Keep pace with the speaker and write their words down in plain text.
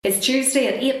It's Tuesday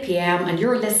at 8 p.m. and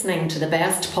you're listening to The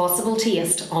Best Possible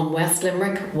Taste on West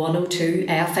Limerick 102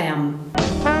 FM.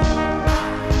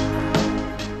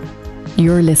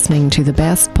 You're listening to The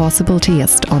Best Possible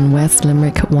Taste on West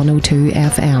Limerick 102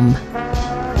 FM.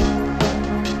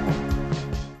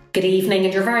 Good evening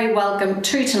and you're very welcome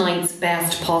to tonight's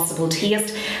Best Possible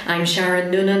Taste. I'm Sharon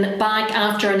Noonan, back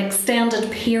after an extended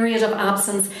period of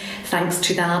absence, thanks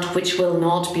to that which will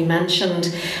not be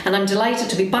mentioned. And I'm delighted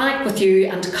to be back with you,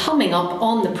 and coming up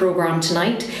on the programme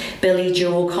tonight, Billy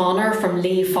Joe O'Connor from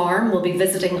Lee Farm will be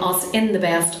visiting us in the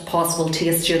Best Possible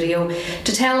Taste studio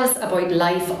to tell us about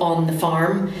life on the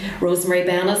farm. Rosemary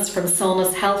Bennis from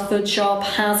Sonna's Health Food Shop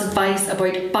has advice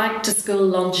about back to school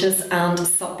lunches and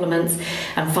supplements.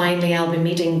 And finally, I'll be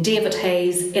meeting David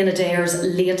Hayes in Adair's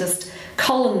latest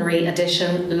culinary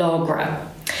edition, Lagra.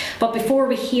 But before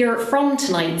we hear from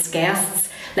tonight's guests,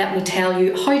 let me tell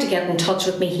you how to get in touch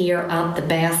with me here at The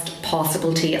Best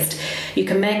Possible Taste. You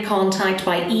can make contact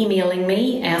by emailing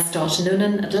me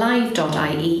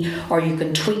s.noonan@live.ie, or you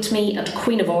can tweet me at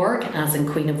Queen of Org, as in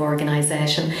Queen of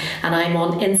Organisation, and I'm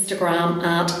on Instagram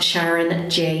at Sharon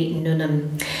J.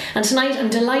 Noonan. And tonight I'm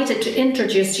delighted to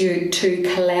introduce you to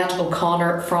Colette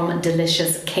O'Connor from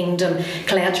Delicious Kingdom.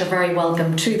 Colette, you're very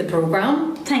welcome to the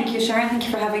programme. Thank you, Sharon. Thank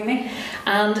you for having me.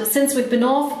 And since we've been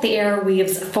off the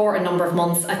airwaves for a number of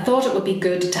months, I thought it would be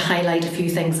good to highlight a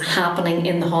few things happening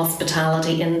in the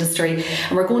hospitality industry.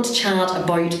 And we're going to chat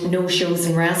about no-shows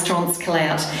in restaurants,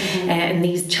 Colette. In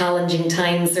these challenging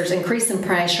times, there's increasing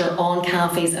pressure on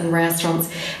cafes and restaurants,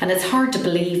 and it's hard to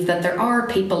believe that there are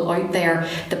people out there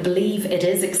that believe it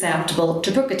is acceptable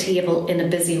to book a table in a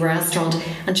busy restaurant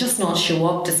and just not show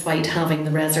up despite having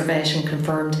the reservation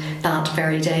confirmed that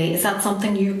very day. Is that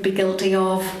something you'd be guilty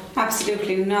of?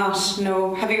 Absolutely not,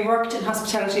 no. Having worked in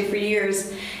hospitality for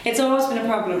years, it's always been a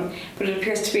problem, but it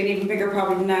appears to be an even bigger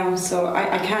problem now, so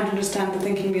I can't understand the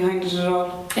thinking behind it at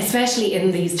all. Especially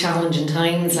in these challenging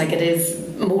times, like it is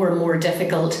more and more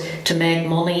difficult to make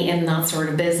money in that sort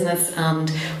of business, and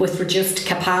with reduced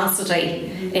capacity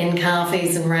in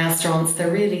cafes and restaurants,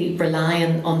 they're really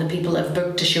relying on the people that have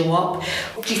booked to show up.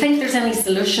 Do you think there's any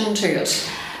solution to it?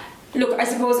 Look, I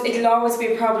suppose it'll always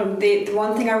be a problem. The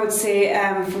one thing I would say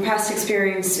from past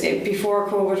experience before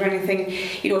COVID or anything,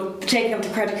 taking up the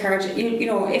credit card,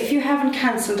 if you haven't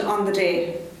cancelled on the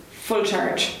day, full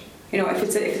charge. If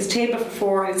it's a table for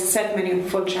four and it's a set menu,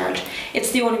 full charge.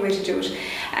 It's the only way to do it.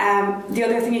 The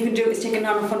other thing you can do is take a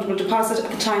non-refundable deposit at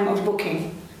the time of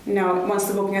booking. Now, once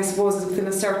the booking, I suppose, is within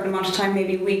a certain amount of time,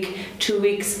 maybe a week, 2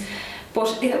 weeks.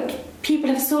 But people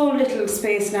have so little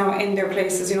space now in their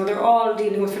places. They're all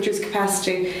dealing with reduced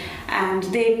capacity, and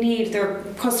they need their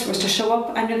customers to show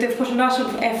up. And they've put a lot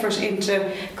of effort into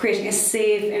creating a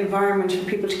safe environment for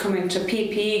people to come into,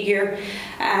 PPE gear,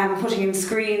 putting in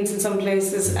screens in some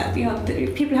places.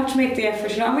 People have to make the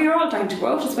effort. And we're all dying to go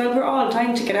out as well. We're all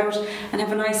dying to get out and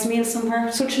have a nice meal somewhere.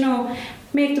 So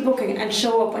make the booking and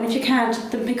show up. And if you can't,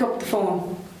 then pick up the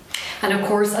phone. And of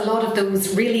course, a lot of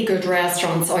those really good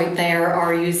restaurants out there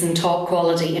are using top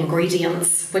quality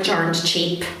ingredients, which aren't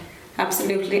cheap.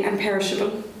 Absolutely, and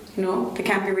perishable. They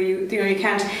can't be reused. You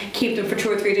can't keep them for 2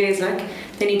 or 3 days.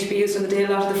 They need to be used on the day. A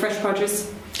lot of the fresh produce.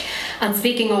 And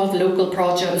speaking of local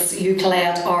produce, you,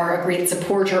 Colette, are a great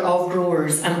supporter of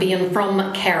growers, and being from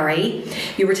Kerry,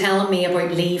 you were telling me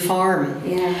about Lee Farm.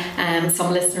 Yeah.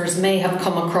 Some listeners may have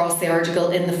come across the article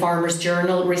in the Farmers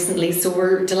Journal recently, so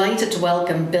we're delighted to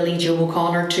welcome Billy Joe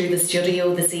O'Connor to the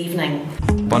studio this evening.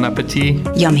 Bon appetit.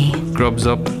 Yummy. Grubs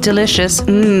up. Delicious.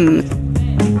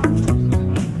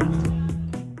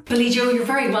 Billy Joe, you're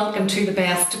very welcome to the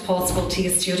Best Possible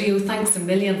Taste studio. Thanks a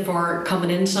million for coming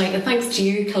in tonight, and thanks to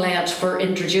you, Colette, for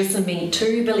introducing me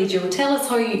to Billy Joe. Tell us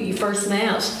how you first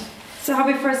met. So how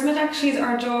we first met actually is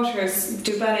our daughters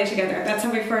do ballet together. That's how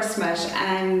we first met,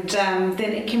 and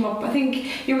then it came up. I think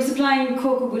you were supplying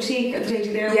Coco Boutique, the lady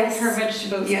there, yes, with her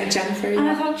vegetables. Yeah, Jennifer. And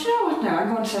I thought, you know what now,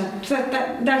 I'm going to... So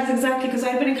that's exactly, because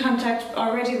I'd been in contact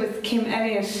already with Kim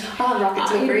Elliott. Rocket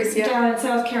Deliveries, yeah. Down in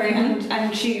South Kerry,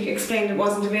 and she explained it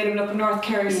wasn't available up in North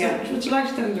Kerry, so I was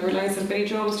delighted then to realise that Billy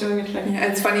Joe was doing it. Yeah,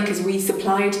 it's funny because we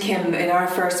supplied Kim in our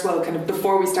first,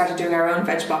 before we started doing our own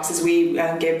veg boxes, we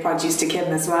gave produce to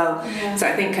Kim as well. Yeah. So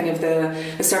I think kind of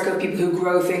the circle of people who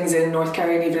grow things in North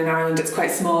Kerry and even in Ireland, it's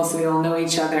quite small, so we all know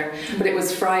each other. But it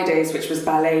was Fridays, which was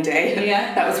ballet day.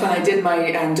 Yeah. That was when I did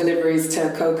my deliveries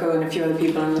to Coco and a few other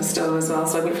people in the stall as well.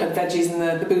 So I would have had veggies in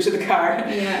the boot of the car.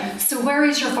 Yeah. So where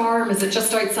is your farm? Is it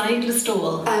just outside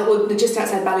Listowel? Well, just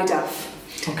outside Ballyduff.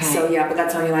 Okay. So yeah, but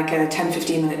that's only like a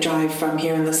 10-15 minute drive from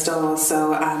here in the stall.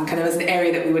 So kind of as an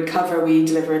area that we would cover, we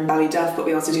deliver in Ballyduff, but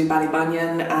we also do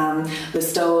Ballybunion,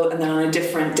 Listowel, and then on a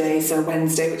different day, so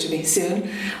Wednesday, which will be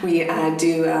soon, we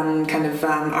do kind of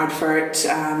Ardfert,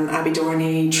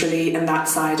 Abbeydourney, Tralee, and that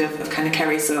side of kind of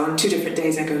Kerry. So on 2 different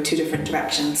days I go 2 different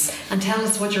directions. And tell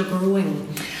us what you're growing.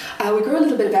 We grow a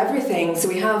little bit of everything. So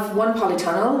we have 1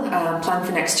 polytunnel planned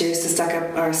for next year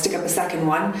to stick up a second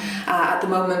one. At the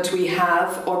moment we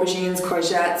have aubergines,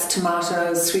 courgettes,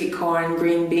 tomatoes, sweet corn,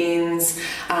 green beans,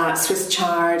 Swiss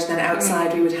chard. Then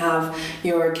outside we would have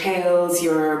your kales,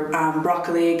 your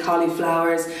broccoli,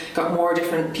 cauliflowers. Got more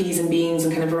different peas and beans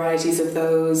and kind of varieties of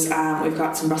those. We've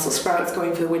got some Brussels sprouts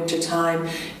going for the winter time,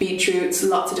 beetroots,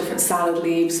 lots of different salad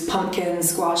leaves, pumpkins,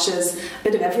 squashes, a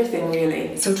bit of everything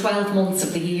really. So 12 months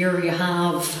of the year you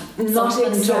have not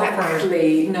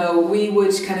exactly. No, we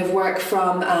would kind of work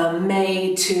from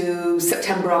May to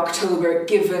September, October,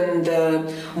 given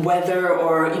the weather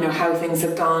or how things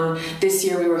have gone. This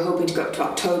year we were hoping to go up to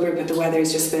October, but the weather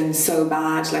has just been so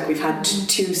bad. Like we've had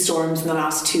 2 storms in the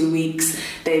last 2 weeks.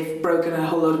 They've broken a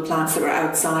whole load of plants that were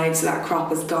outside, so that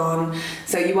crop is gone.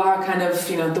 So you are kind of,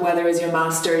 the weather is your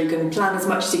master. You can plan as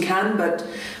much as you can, but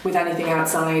with anything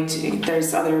outside,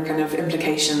 there's other kind of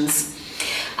implications.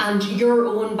 And your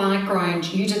own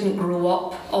background, you didn't grow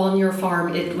up on your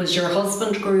farm, it was your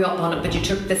husband grew up on it, but you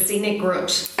took the scenic route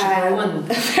to growing.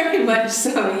 Very much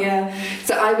so, yeah.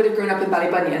 So I would have grown up in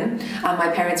Ballybunion, and my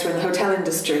parents were in the hotel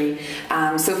industry.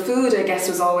 So food, I guess,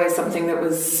 was always something that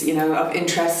was, of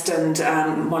interest,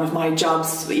 and one of my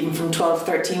jobs, even from 12,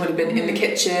 13, would have been in the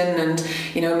kitchen and,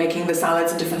 making the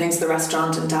salads and different things at the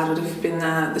restaurant, and Dad would have been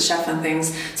the chef and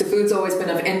things. So food's always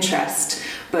been of interest.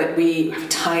 But we have a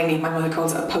tiny, my mother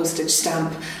calls it a postage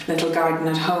stamp, little garden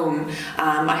at home.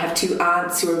 I have 2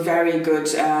 aunts who are very good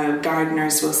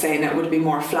gardeners, we'll say, and it would be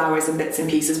more flowers and bits and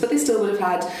pieces, but they still would have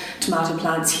had tomato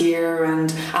plants here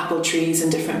and apple trees and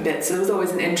different bits, so there was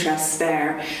always an interest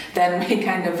there. Then we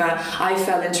kind of, I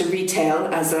fell into retail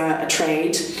as a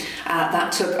trade.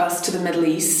 That took us to the Middle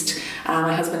East.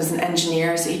 My husband is an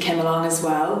engineer, so he came along as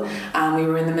well. We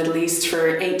were in the Middle East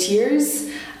for 8 years,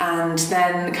 and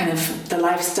then kind of the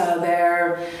lifestyle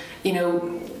there,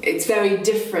 it's very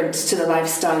different to the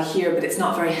lifestyle here, but it's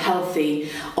not very healthy.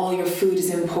 All your food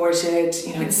is imported,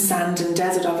 it's sand and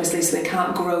desert obviously, so they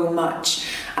can't grow much.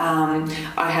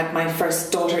 I had my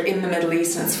first daughter in the Middle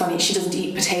East, and it's funny, she doesn't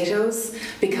eat potatoes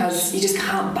because you just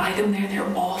can't buy them there.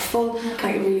 They're awful,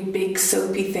 like really big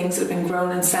soapy things that have been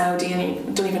grown in Saudi, and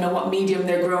you don't even know what medium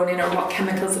they're grown in or what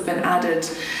chemicals have been added.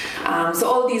 So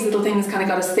all of these little things kind of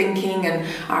got us thinking, and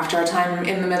after our time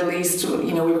in the Middle East,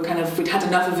 we were we'd had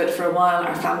enough of it for a while.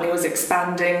 Our family was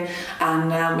expanding,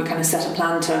 and we kind of set a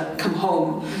plan to come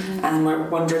home, and we're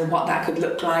wondering what that could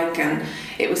look like. And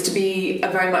it was to be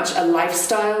very much a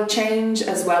lifestyle change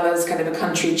as well as kind of a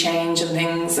country change and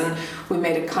things, and we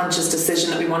made a conscious decision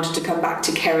that we wanted to come back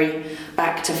to Kerry,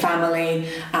 back to family.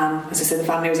 As I said, the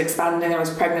family was expanding. I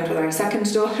was pregnant with our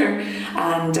second daughter,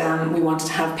 and we wanted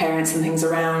to have parents and things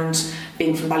around.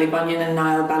 Being from Ballybunion and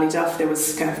Niall, Ballyduff, there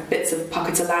was kind of bits of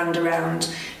pockets of land around.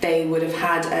 They would have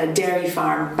had a dairy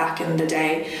farm back in the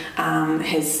day.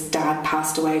 His dad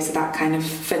passed away, so that kind of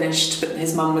finished, but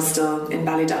his mum was still in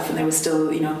Ballyduff, and there was still,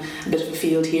 a bit of a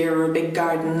field here or a big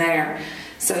garden there.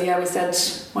 So yeah, we said,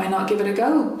 why not give it a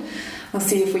go? We'll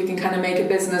see if we can kind of make a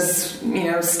business,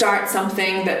 start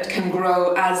something that can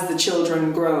grow as the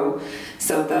children grow.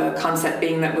 So the concept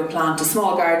being that we'll plant a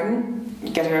small garden,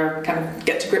 get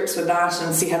to grips with that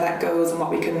and see how that goes and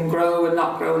what we can grow and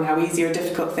not grow and how easy or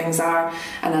difficult things are.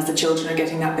 And as the children are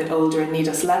getting that bit older and need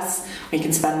us less, we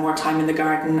can spend more time in the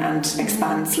garden and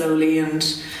expand slowly and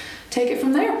take it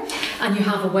from there. And you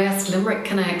have a West Limerick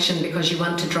connection because you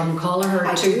went to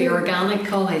Drumcollar to the Organic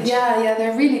College. Yeah,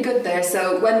 they're really good there.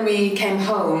 So when we came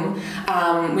home,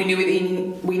 we knew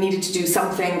we needed to do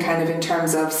something kind of in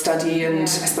terms of study and I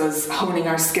suppose honing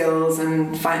our skills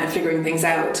and figuring things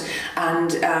out.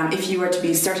 And if you were to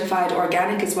be certified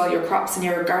organic as well, your crops in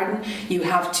your garden, you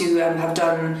have to have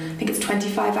done, I think it's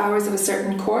 25 hours of a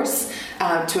certain course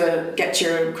to get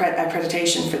your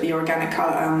accreditation for the organic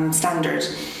standard.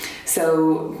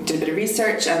 So did a bit of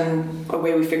research, and a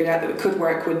way we figured out that it could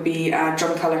work would be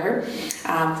Drumcollar.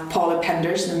 Paula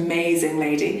Penders, an amazing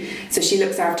lady. So she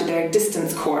looks after their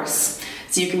distance course.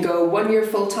 So you can go 1 year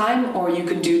full-time or you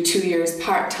can do 2 years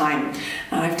part-time.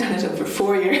 I've done it over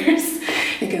 4 years.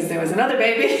 because there was another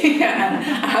baby and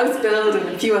a house build and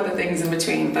a few other things in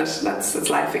between, but that's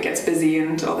life. It gets busy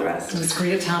and all the rest. It's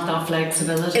great to have that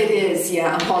flexibility. It is,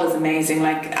 yeah. And Paul is amazing.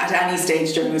 Like, at any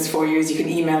stage during those 4 years, you can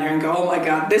email her and go, oh my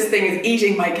god, this thing is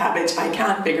eating my cabbage, I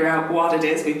can't figure out what it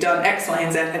is, we've done X, Y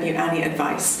and Z, have you any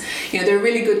advice? They're a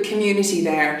really good community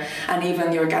there. And even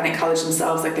the Organic College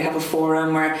themselves, like, they have a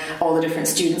forum where all the different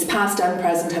students, past and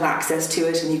present, have access to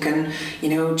it, and you can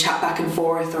chat back and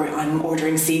forth, or I'm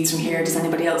ordering seeds from here, does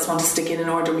anybody else want to stick in an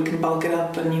order, we can bulk it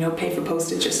up and pay for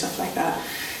postage or stuff like that.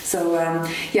 So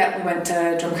we went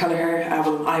to Drumculliher.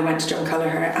 I went to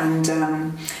Drumculliher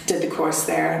and did the course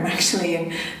there. I'm actually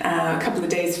in a couple of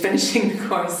days finishing the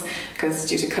course because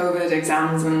due to COVID,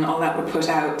 exams and all that were put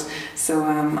out. So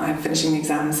I'm finishing the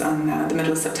exams on the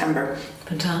middle of September.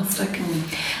 Fantastic.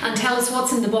 And tell us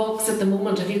what's in the box at the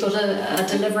moment. Have you got a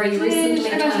delivery recently?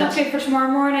 I got an update for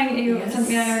tomorrow morning. You sent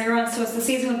me on earlier on. So it's the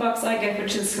seasonal box I get,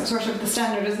 which is sort of the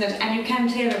standard, isn't it? And you can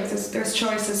tailor. There's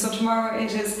choices. So tomorrow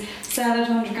it is salad,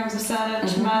 100 grams of salad,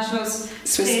 tomatoes,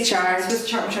 Swiss chard,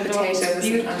 which I potatoes,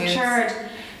 beautiful chard.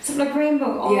 Something like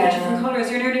rainbow, all the different colours.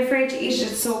 You're nearly afraid to eat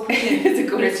it. It's so pretty. It's a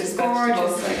gorgeous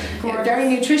vegetable. Gorgeous. Very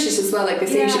nutritious as well. Like, they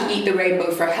say you should eat the rainbow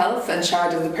for health, and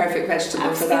chard is the perfect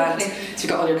vegetable for that. So you've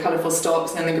got all your colourful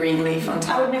stalks and the green leaf on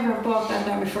top. I would never have bought that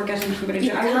now before getting from it.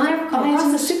 You can't buy it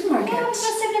in the supermarket. Yeah,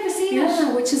 I've never seen it.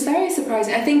 Yeah, which is very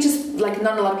surprising. I think just like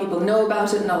not a lot of people know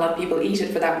about it, not a lot of people eat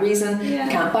it for that reason. Yeah.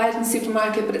 You can't buy it in the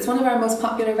supermarket, but it's one of our most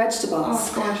popular vegetables. Oh,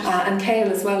 it's gorgeous. And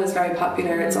kale as well is very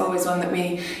popular. It's always one that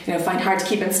we find hard to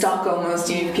keep in stock almost.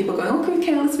 People go, oh, can we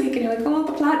kale this week? And you're like, oh,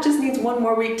 the plant just needs one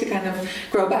more week to kind of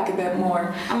grow back a bit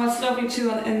more. And what's lovely too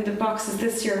in the boxes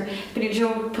this year, Billy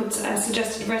Joe puts a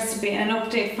suggested recipe and an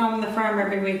update from the farm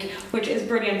every week, which is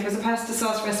brilliant. There was a pasta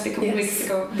sauce recipe a couple of weeks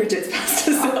ago. Bridget's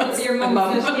pasta sauce. Your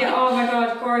mum. Yeah, oh my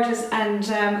god, gorgeous. And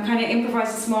kind of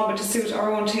improvised a small bit to suit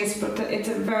our own taste, but it's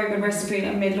a very good recipe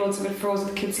and made loads of it frozen.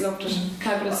 The kids loved it.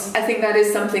 Fabulous. I think that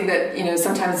is something that,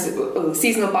 sometimes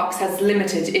seasonal box has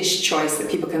limited-ish choice that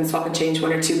people can swap and change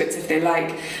one or two bits if they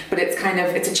like, but it's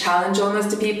a challenge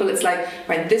almost to people. It's like,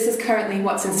 right, this is currently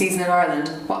what's in season in Ireland,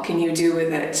 what can you do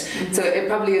with it? So it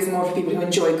probably is more for people who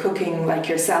enjoy cooking like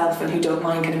yourself and who don't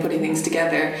mind kind of putting things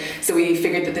together. So we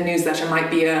figured that the newsletter might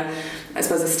be a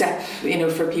step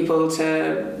for people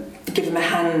to give them a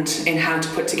hand in how to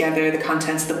put together the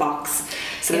contents of the box.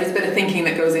 So there's a bit of thinking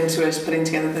that goes into it, putting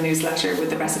together the newsletter with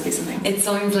the recipes and things. It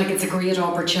sounds like it's a great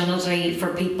opportunity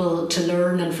for people to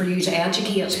learn and for you to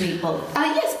educate people.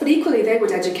 Yes, but equally they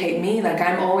would educate me. Like,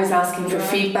 I'm always asking for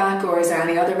feedback, or is there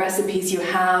any other recipes you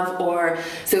have?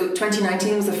 So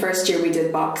 2019 was the first year we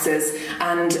did boxes,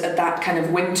 and that kind of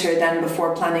winter then,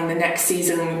 before planning the next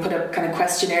season, we put up kind of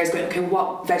questionnaires going, okay,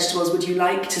 what vegetables would you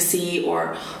like to see,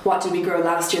 or what did we grow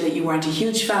last year that you weren't a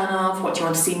huge fan of, what do you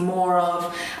want to see more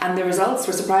of? And the results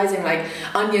were surprising. Like,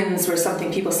 onions were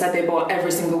something people said they bought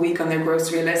every single week on their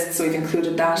grocery list, so we've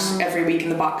included that every week in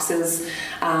the boxes.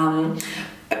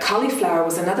 Cauliflower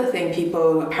was another thing.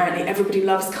 Everybody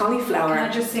loves cauliflower. Can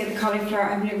I just say the cauliflower,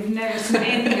 I've never seen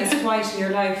anything as white in your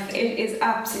life. It is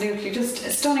absolutely just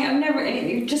stunning.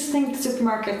 You just think the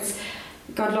supermarkets,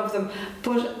 God love them,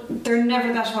 but they're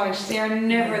never that white. They are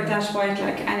never that white,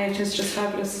 and it is just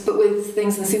fabulous. But with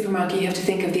things in the supermarket, you have to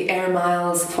think of the air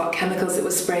miles, of what chemicals it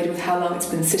was sprayed with, how long it's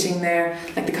been sitting there.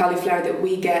 Like the cauliflower that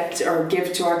we get or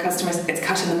give to our customers, it's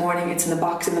cut in the morning, it's in the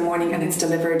box in the morning, and it's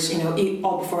delivered,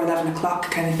 all before 11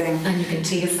 o'clock kind of thing. And you can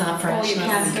taste that freshness. Oh, you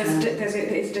can. There's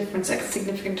a difference, a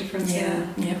significant difference. Yeah.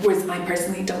 Whereas I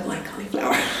personally don't like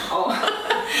cauliflower.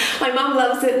 My mum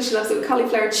loves it, and she loves it with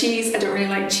cauliflower cheese. I don't really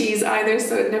like cheese either,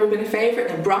 so it's never been a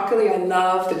favourite. And broccoli, I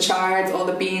love the chards, all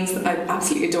the beans, I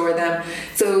absolutely adore them.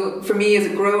 So for me as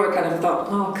a grower, kind of thought,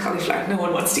 oh, cauliflower, no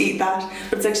one wants to eat that.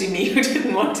 But it's actually me who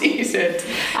didn't want to eat it.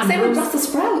 And same with Brussels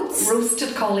sprouts.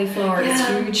 Roasted cauliflower is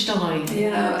huge now.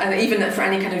 Yeah, and even for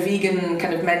any kind of vegan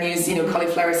kind of menus,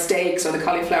 cauliflower steaks or the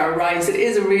cauliflower rice, it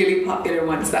is a really popular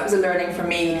one. So that was a learning for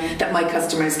me that my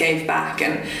customers gave back.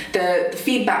 And the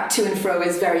feedback to and fro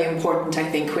is very important, I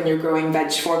think, when you're growing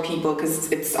veg for people,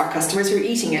 because it's our customers who are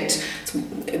eating it. So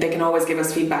they can always give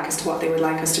us feedback as to what they would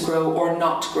like us to grow or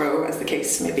not grow, as the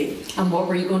case may be. And what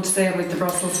were you going to say about the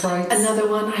Brussels sprouts? Another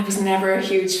one I was never a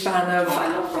huge fan of. I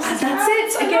love Brussels sprouts.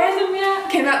 That's it. Again,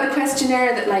 them, came out in the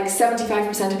questionnaire that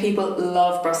 75% of people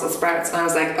love Brussels sprouts, and I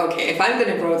was like, okay, if I'm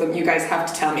going to grow them, you guys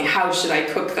have to tell me how should I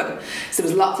cook them. So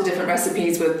there's lots of different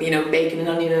recipes with bacon and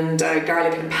onion and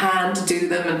garlic and pan to do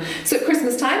them. And so at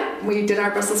Christmas time we did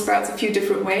our Brussels sprouts a few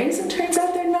different ways, and turns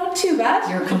out they're not not too bad.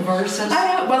 You're converted.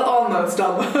 Well, almost.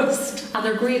 And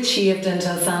they're great shaved into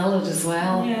a salad as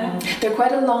well. Yeah. They're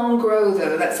quite a long grow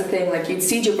though, that's the thing. Like you'd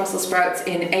seed your Brussels sprouts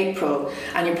in April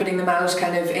and you're putting them out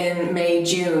kind of in May,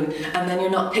 June, and then you're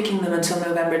not picking them until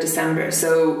November, December.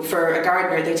 So for a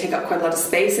gardener, they take up quite a lot of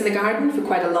space in the garden for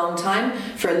quite a long time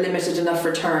for a limited enough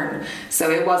return.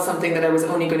 So it was something that I was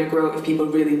only going to grow if people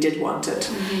really did want it.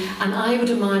 Mm-hmm. And I would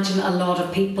imagine a lot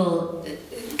of people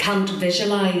can't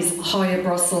visualise how a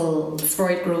Brussels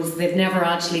sprout grows. They've never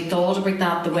actually thought about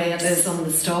that the way it is on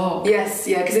the stalk. Yes,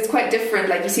 yeah, because it's quite different.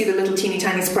 Like you see the little teeny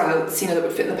tiny sprouts, you know, that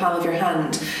would fit in the palm of your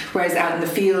hand, whereas out in the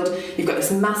field you've got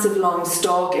this massive long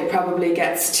stalk. It probably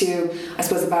gets to, I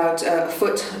suppose, about a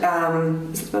foot,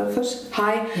 is it about a foot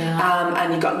high? Yeah.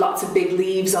 And you've got lots of big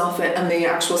leaves off it, and the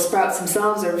actual sprouts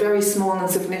themselves are very small and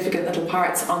insignificant little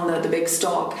parts on the big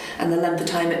stalk, and the length of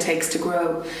time it takes to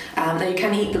grow. Now you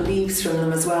can eat the leaves from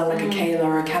them as well, like a kale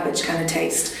or a cabbage kind of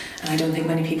taste, and I don't think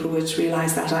many people would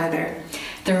realise that either.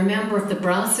 They're a member of the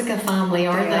Brassica family,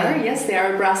 are they? Yes, they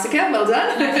are a Brassica. Well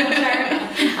done.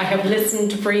 I have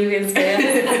listened to previous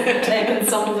guests, taken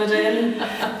some of it in.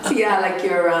 So yeah, like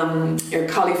your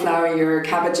cauliflower, your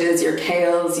cabbages, your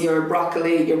kales, your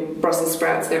broccoli, your Brussels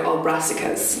sprouts, they're all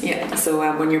brassicas. Yeah.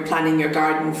 So when you're planning your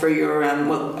garden for your,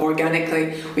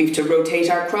 organically, we have to rotate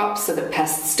our crops so that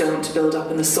pests don't build up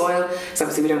in the soil. So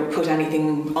obviously we don't put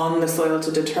anything on the soil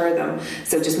to deter them.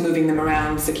 So just moving them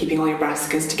around, so keeping all your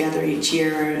brassicas together each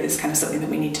year is kind of something that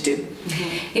we need to do.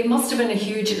 Mm-hmm. It must have been a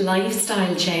huge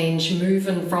lifestyle change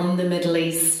moving from the Middle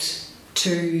East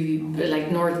to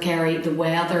like North Kerry. The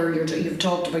weather, you've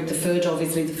talked about the food.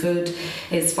 Obviously the food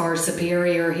is far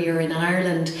superior here in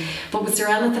Ireland, but was there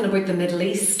anything about the Middle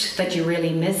East that you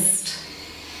really missed?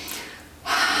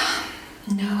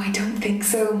 No, I don't think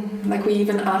so. Like we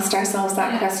even asked ourselves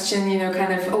that question, you know,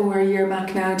 kind of, we're a year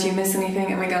back now, do you miss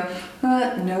anything? And we go,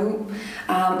 no.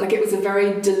 Like it was a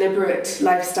very deliberate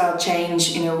lifestyle change.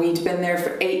 You know, we'd been there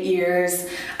for 8 years,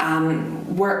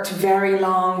 worked very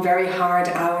long, very hard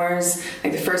hours.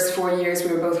 Like the first 4 years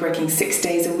we were both working 6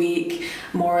 days a week,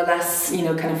 more or less, you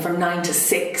know, kind of from 9 to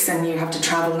 6, and you have to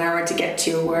travel an hour to get to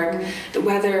your work. The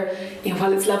weather, you know,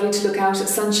 while it's lovely to look out at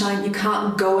sunshine, you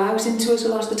can't go out into it a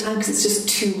lot of the time because it's just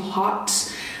too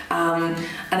hot.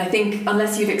 And I think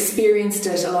unless you've experienced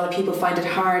it, a lot of people find it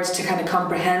hard to kind of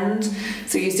comprehend.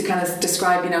 So we used to kind of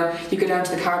describe, you know, you go down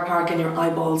to the car park and your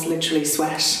eyeballs literally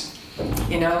sweat.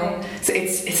 You know, so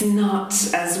it's not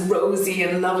as rosy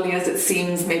and lovely as it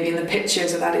seems maybe in the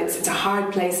pictures of that. It's a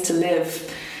hard place to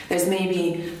live. There's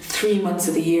maybe 3 months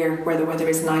of the year where the weather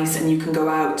is nice and you can go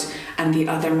out, and the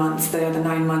other months, the other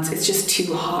 9 months, it's just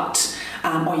too hot.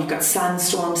 Or you've got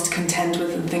sandstorms to contend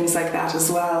with and things like that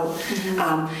as well.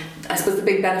 Mm-hmm. I suppose the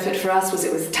big benefit for us was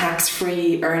it was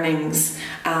tax-free earnings,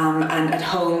 and at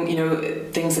home, you know,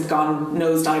 things had gone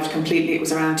nosedived completely. It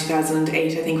was around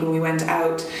 2008, I think, when we went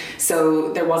out,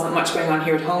 so there wasn't much going on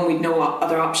here at home. We'd no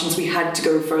other options. We had to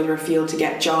go further afield to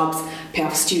get jobs, pay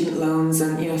off student loans,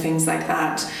 and, you know, things like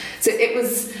that. So it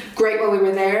was great while we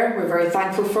were there. We're very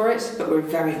thankful for it, but we're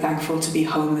very thankful to be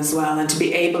home as well, and to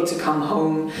be able to come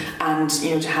home and,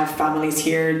 you know, to have families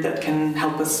here that can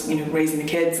help us, you know, raising the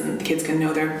kids, and the kids can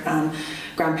know their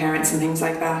grandparents and things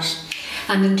like that.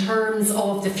 And in terms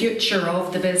of the future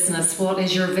of the business, what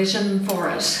is your vision for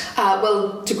it?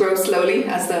 Well, to grow slowly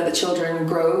as the children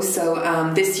grow. So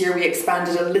this year we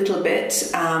expanded a little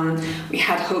bit. We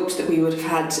had hoped that we would have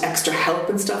had extra help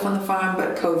and stuff on the farm,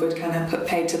 but COVID kind of put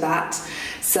paid to that.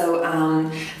 So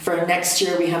for next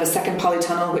year we have a second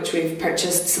polytunnel which we've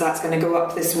purchased, so that's going to go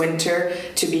up this winter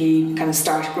to be kind of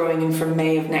start growing in from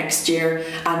May of next year,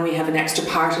 and we have an extra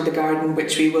part of the garden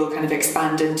which we will kind of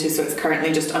expand into, so it's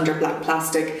currently just under black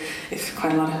plastic. It's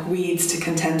quite a lot of weeds to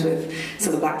contend with,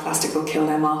 so the black plastic will kill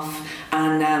them off.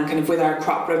 And kind of with our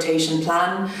crop rotation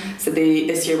plan, so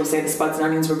this year we'll say the spuds and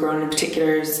onions were grown in a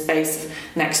particular space.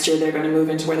 Next year they're going to move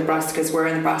into where the brassicas were,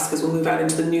 and the brassicas will move out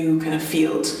into the new kind of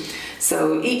field.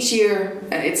 So each year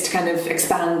it's to kind of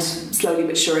expand slowly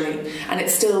but surely, and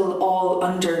it's still all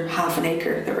under half an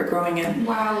acre that we're growing in.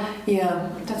 Wow.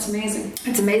 Yeah. That's amazing.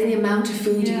 It's amazing the amount of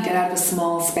food you can get out of a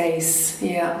small space.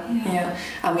 Yeah.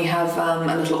 And we have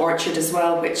a little orchard as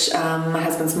well, which my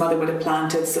husband's mother would have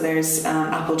planted, so there's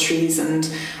apple trees,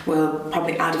 and we'll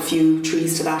probably add a few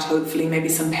trees to that, hopefully, maybe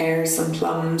some pears, some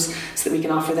plums, so that we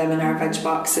can offer them in our veg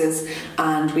boxes.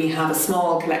 And we have a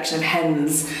small collection of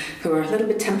hens who are a little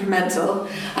bit temperamental,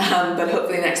 but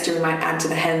hopefully next year we might add to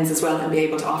the hens as well and be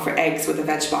able to offer eggs with the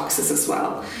veg boxes as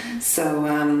well. So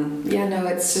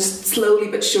it's just slowly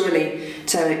but surely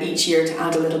to each year to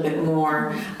add a little bit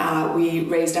more. We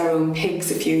raised our own pigs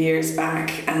a few years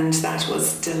back, and that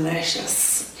was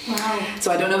delicious. Wow.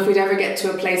 So I don't know if we'd ever get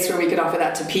to a place where we could offer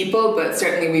that to people, but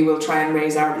certainly we will try and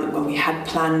raise our, well, we had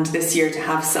planned this year to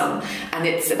have some, and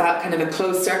it's about kind of a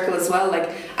closed circle as well, like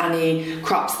any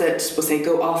crops that will say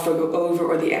go off or go over,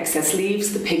 or the excess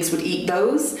leaves, the pigs would eat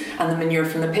those, and the manure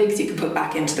from the pigs you can put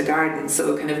back into the garden,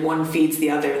 so kind of one feeds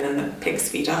the other and then the pigs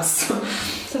feed us.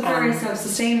 So very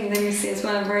self-sustaining then, you see, as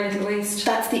well, very little waste.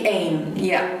 That's the aim,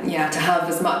 yeah, to have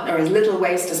as much or as little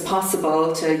waste as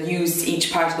possible, to use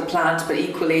each part of the plant, but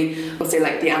equally we'll say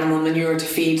like the animal manure to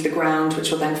feed the ground,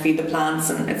 which will then feed the plants,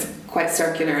 and it's quite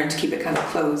circular, and to keep it kind of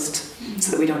closed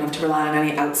so that we don't have to rely on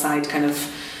any outside kind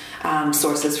of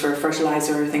sources for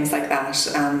fertilizer or things like that.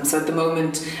 So at the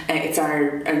moment it's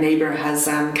our neighbour has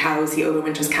cows, he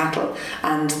overwinters cattle,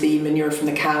 and the manure from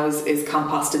the cows is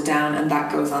composted down, and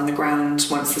that goes on the ground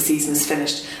once the season is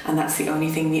finished, and that's the only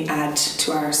thing we add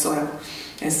to our soil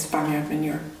is farmyard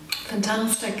manure.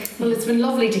 Fantastic. Well, it's been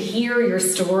lovely to hear your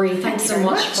story. Thanks so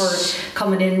much for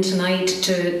coming in tonight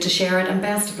to share it, and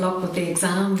best of luck with the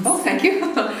exams. Oh, thank you.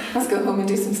 Let's go home and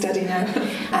do some study now.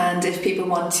 And if people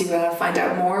want to find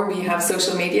out more, we have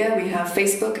social media. We have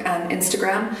Facebook and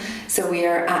Instagram. So we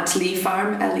are at Lee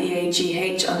Farm,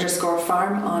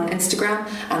 LEAGH_farm on Instagram,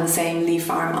 and the same Lee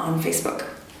Farm on Facebook.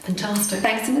 Fantastic.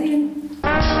 Thanks a million.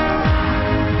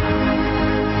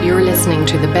 You're listening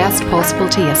to the best possible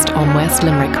taste on West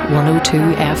Limerick 102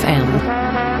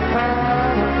 FM.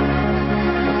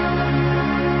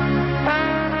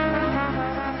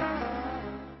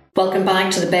 Welcome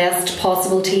back to the best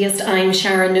possible taste. I'm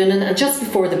Sharon Noonan, and just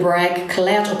before the break,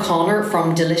 Colette O'Connor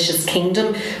from Delicious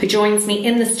Kingdom, who joins me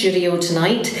in the studio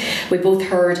tonight. We both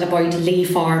heard about Lee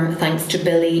Farm thanks to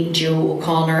Billy Joe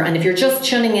O'Connor, and if you're just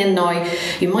tuning in now,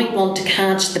 you might want to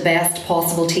catch the best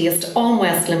possible taste on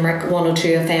West Limerick 102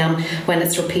 FM when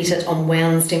it's repeated on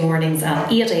Wednesday mornings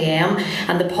at 8 a.m,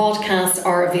 and the podcasts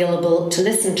are available to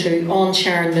listen to on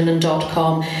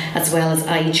SharonNoonan.com, as well as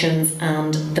iTunes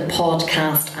and the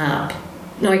podcast app.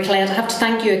 Now, Colette, I have to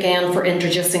thank you again for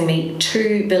introducing me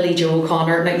to Billy Joe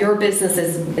O'Connor. Now, your business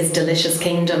is Delicious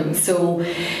Kingdom, so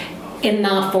in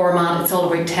that format it's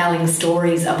all about telling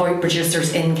stories about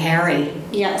producers in Kerry.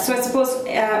 Yeah, so I suppose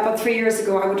about 3 years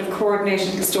ago I would have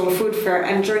coordinated the Stole Food Fair,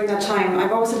 and during that time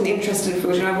I've always had an interest in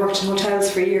food, and I've worked in hotels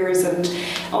for years and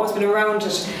always been around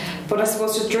it. But I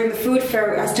suppose just during the food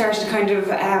fair I started kind of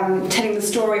telling the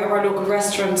story of our local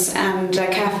restaurants and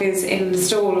cafes in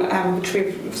Stole, which we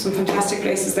have some fantastic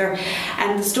places there.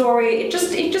 And the story, it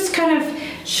just kind of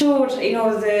showed, you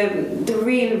know, the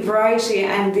real variety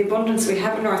and the abundance we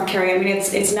have in North Kerry. I mean,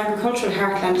 it's an agricultural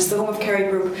heartland. It's the home of Kerry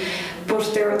Group, but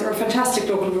there are fantastic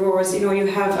local growers. You know, you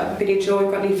have Billy Joe,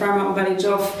 you've got Lee Farm out in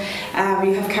Ballyduff,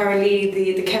 you have Cara Lee,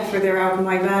 the Kefir there out in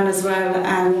my van as well,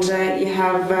 and you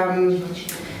have.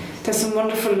 There's some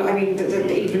wonderful, I mean,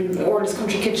 even Orla's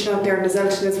Country Kitchen out there in the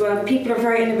Zelton as well. People are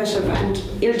very innovative, and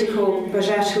Ildiko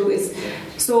Bajette, who is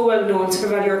so well known to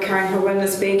provide your car and her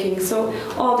wellness baking. So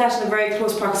all that in a very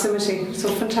close proximity. So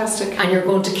fantastic. And you're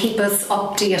going to keep us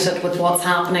updated with what's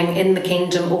happening in the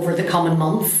kingdom over the coming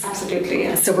months. Absolutely,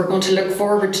 yes. So we're going to look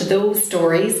forward to those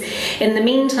stories. In the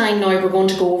meantime now, we're going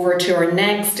to go over to our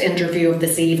next interview of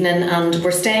this evening, and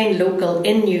we're staying local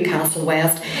in Newcastle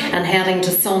West and heading to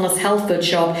Sona's Health Food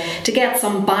Shop to get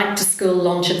some back to school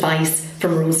lunch advice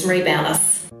from Rosemary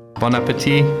Bellis. Bon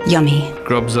appetit. Yummy.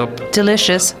 Grubs up.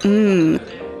 Delicious.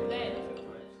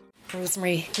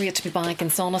 Rosemary, great to be back in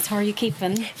Sona's. How are you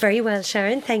keeping? Very well,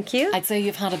 Sharon, thank you. I'd say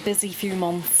you've had a busy few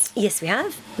months. Yes, we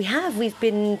have. We've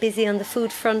been busy on the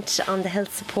food front, on the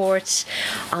health support,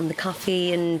 on the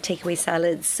coffee and takeaway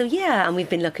salads. So yeah, and we've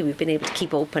been lucky. We've been able to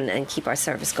keep open and keep our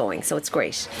service going. So it's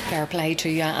great. Fair play to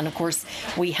you. And of course,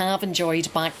 we have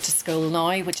enjoyed back to school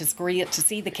now, which is great to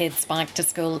see the kids back to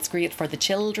school. It's great for the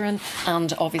children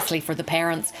and obviously for the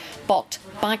parents. But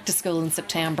back to school in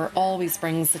September always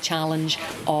brings the challenge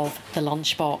of the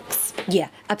lunchbox. Yeah,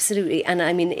 absolutely. And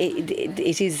I mean,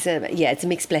 it is, it's a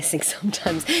mixed blessing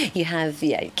sometimes. You have,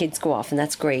 kids go off and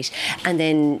that's great. And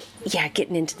then,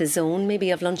 getting into the zone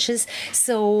maybe of lunches.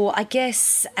 So I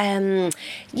guess, sometimes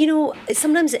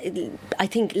I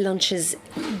think lunches,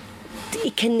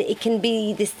 it can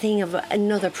be this thing of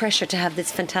another pressure to have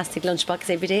this fantastic lunchbox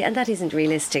every day, and that isn't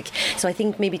realistic. So I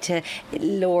think maybe to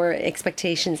lower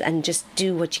expectations and just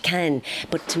do what you can,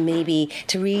 but to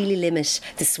really limit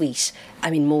the sweet I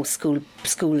mean, most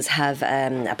schools have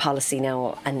a policy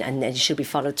now, and it should be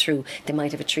followed through. They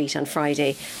might have a treat on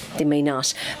Friday, they may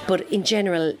not. But in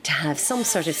general, to have some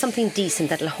sort of something decent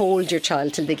that'll hold your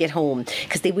child till they get home,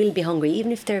 because they will be hungry,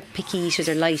 even if they're picky eaters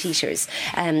or light eaters.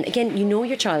 Again, you know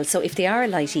your child, so if they are a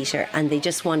light eater and they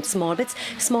just want small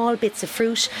bits of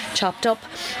fruit chopped up,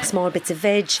 small bits of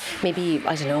veg, maybe,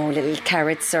 I don't know, little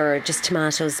carrots or just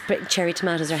tomatoes, cherry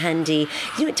tomatoes are handy.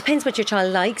 You know, it depends what your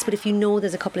child likes, but if you know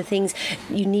there's a couple of things,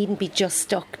 you needn't be just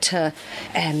stuck to,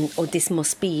 this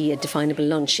must be a definable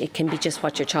lunch. It can be just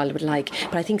what your child would like.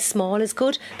 But I think small is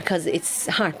good, because it's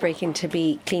heartbreaking to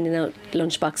be cleaning out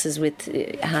lunch boxes with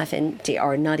half empty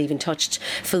or not even touched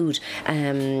food.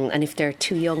 And if they're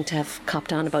too young to have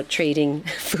copped on about trading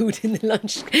food in the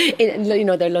lunch,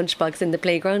 their lunch box in the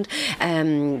playground,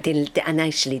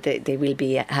 actually they will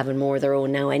be having more of their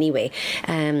own now anyway.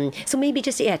 So maybe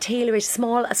just tailor it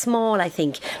small. I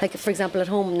think, like for example at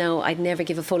home now, I'd never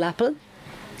give a full apple.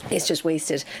 It's just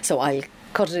wasted. So I'll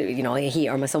cut it, he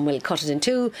or my son will cut it in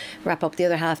two, wrap up the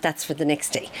other half, that's for the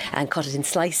next day, and cut it in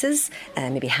slices,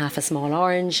 maybe half a small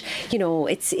orange.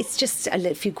 It's just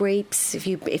a few grapes.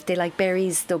 If they like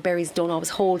berries, though berries don't always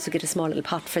hold, so get a small little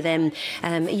pot for them.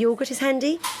 Yogurt is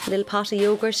handy, a little pot of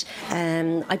yogurt.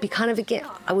 I'd be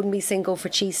I wouldn't be saying go for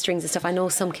cheese strings and stuff. I know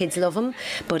some kids love them,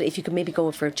 but if you could maybe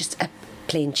go for just a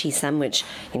plain cheese sandwich,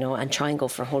 and try and go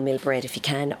for wholemeal bread if you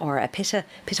can, or a pita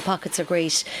pockets are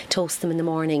great. Toast them in the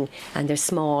morning, and they're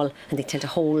small and they tend to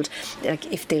hold.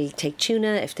 Like if they'll take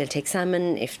tuna, if they'll take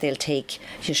salmon, if they'll take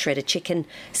shredded chicken.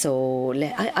 So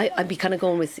I'd be kind of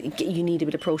going with, you need a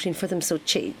bit of protein for them. So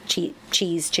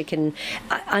cheese, chicken.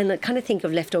 I kind of think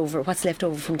of what's left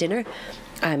over from dinner.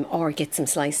 Or get some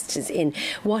slices in.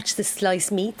 Watch the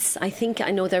sliced meats. I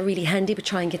know they're really handy, but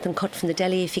try and get them cut from the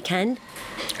deli if you can.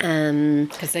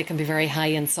 Because they can be very high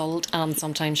in salt and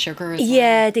sometimes sugar as well.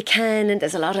 Yeah, they can, and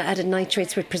there's a lot of added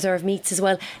nitrates with preserved meats as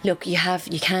well. Look, you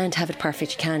can't have it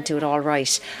perfect, you can't do it all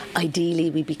right.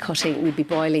 Ideally, we'd be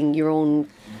boiling your own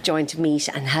joint of meat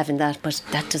and having that, but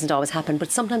that doesn't always happen.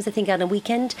 But sometimes I think on a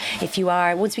weekend,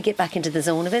 once we get back into the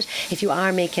zone of it, if you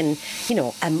are making,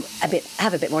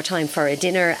 have a bit more time for a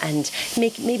dinner and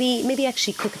maybe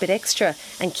actually cook a bit extra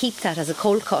and keep that as a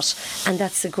cold cut, and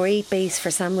that's a great base for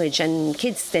sandwich. And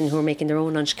kids then who are making their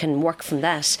own lunch can work from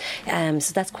that.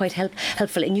 So that's quite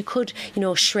helpful. And you could,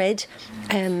 shred,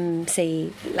 say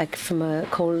like from a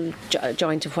cold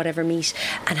joint of whatever meat,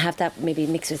 and have that maybe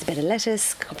mixed with a bit of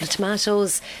lettuce, a couple of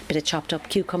tomatoes, bit of chopped up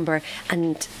cucumber,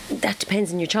 and that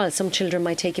depends on your child. Some children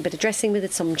might take a bit of dressing with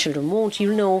it, some children won't,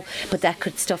 but that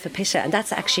could stuff a pita, and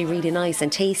that's actually really nice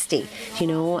and tasty,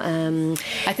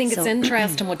 I think it's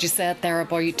interesting what you said there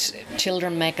about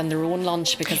children making their own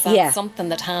lunch, because that's something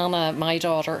that Hannah, my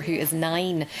daughter, who is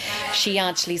 9, she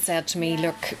actually said to me,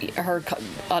 look,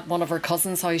 at one of her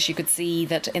cousins' house, you could see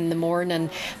that in the morning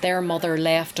their mother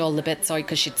left all the bits out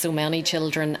because she'd so many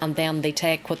children, and then they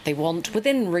take what they want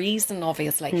within reason,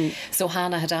 obviously. So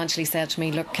Hannah had actually said to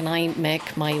me, look, can I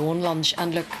make my own lunch?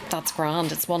 And look, that's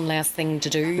grand, it's one less thing to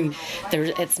do.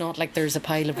 It's not like there's a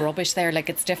pile of rubbish there. Like,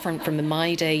 it's different from in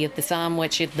my day. You had the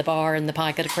sandwich, you had the bar and the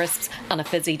packet of crisps and a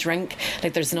fizzy drink.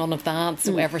 Like, there's none of that.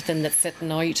 So everything that's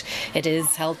sitting out, it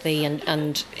is healthy,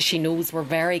 and she knows we're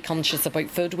very conscious about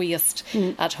food waste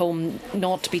at home,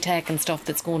 not to be taking stuff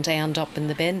that's going to end up in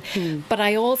the bin. But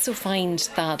I also find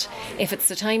that if it's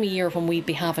the time of year when we'd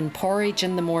be having porridge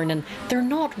in the morning, they're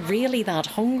not really that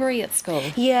hungry at school.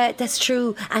 Yeah, that's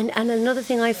true. And another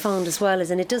thing I found as well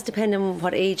is, and it does depend on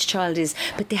what age child is,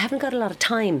 but they haven't got a lot of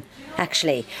time,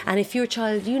 actually. And if your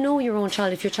child, your own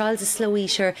child, if your child's a slow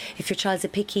eater, if your child's a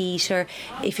picky eater,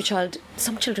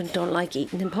 some children don't like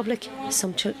eating in public,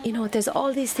 some children, there's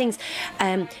all these things.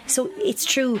 So it's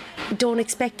true, don't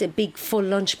expect a big full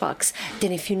lunchbox.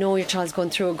 Then if your child's going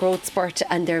through a growth spurt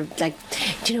and they're like,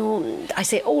 I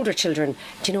say older children,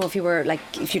 if you're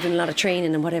doing a lot of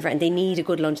training and whatever, and they need a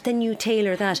good lunch, then you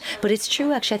tailor that. But it's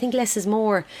true, actually, I think less is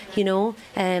more,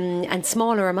 and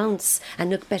smaller amounts. And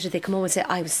look, better they come home and say,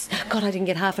 I didn't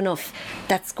get half enough.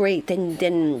 That's great. Then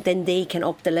they can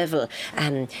up the level.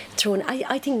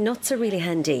 I think nuts are really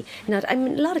handy. A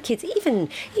lot of kids, even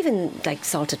like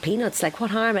salted peanuts, like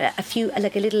what harm? A few,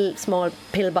 like a little small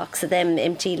pill box of them,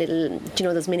 empty little,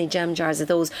 those mini jam jars of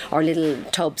those, or little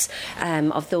tubs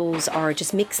of those, or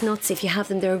just mixed nuts. If you have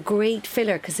them, they're a great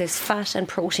filler because there's fat and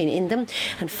protein in them,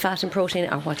 and fat and protein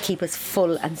are what keep us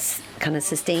full and kind of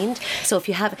sustained. So if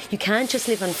you can't just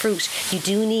live on fruit, you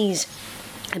do need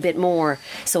a bit more.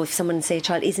 So if someone, say a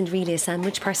child isn't really a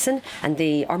sandwich person, and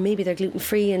or maybe they're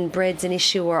gluten-free and bread's an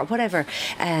issue or whatever,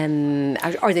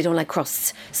 or they don't like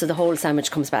crusts, so the whole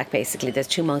sandwich comes back basically, there's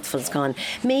 2 mouthfuls gone.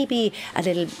 Maybe a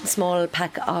little small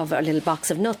pack of, a little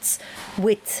box of nuts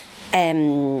with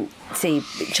say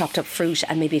chopped up fruit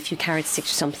and maybe a few carrot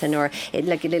sticks or something, or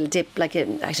like a little dip, like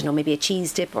maybe a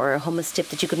cheese dip or a hummus dip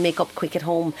that you could make up quick at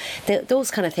home.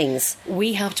 Those kind of things.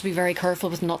 We have to be very careful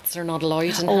with nuts. They're not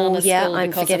allowed in Hannah's school I'm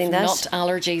because forgetting of that. nut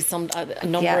allergies. A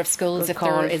number of schools, if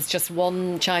there is just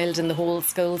one child in the whole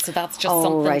school, so that's just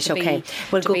something right, to okay. be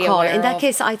Well, to good be call. aware In that of.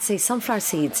 case, I'd say sunflower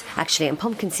seeds actually and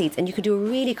pumpkin seeds, and you could do a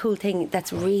really cool thing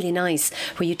that's really nice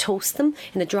where you toast them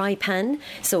in a dry pan,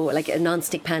 so like a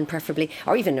non-stick pan preferably,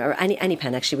 or any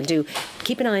pan actually will do.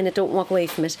 Keep an eye on it, don't walk away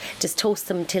from it, just toast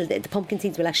them till the pumpkin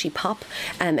seeds will actually pop,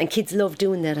 and kids love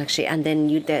doing that actually, and then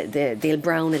they'll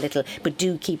brown a little, but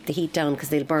do keep the heat down because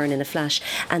they'll burn in a flash,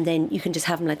 and then you can just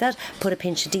have them like that. Put a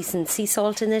pinch of decent sea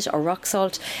salt in it or rock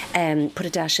salt, put a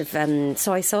dash of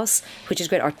soy sauce, which is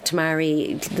great, or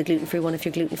tamari, the gluten-free one if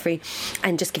you're gluten-free,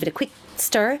 and just give it a quick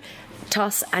stir,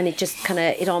 toss, and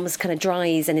it almost kind of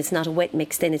dries, and it's not a wet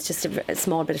mix then, it's just a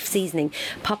small bit of seasoning.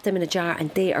 Pop them in a jar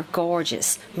and they are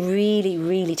gorgeous, really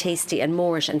really tasty and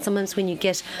moreish, and sometimes when you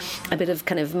get a bit of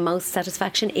kind of mouth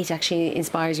satisfaction, it actually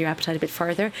inspires your appetite a bit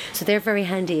further, so they're very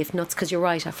handy if nuts, because you're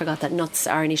right, I forgot that nuts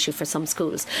are an issue for some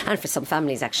schools and for some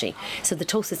families actually. So the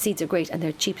toasted seeds are great, and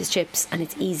they're cheap as chips, and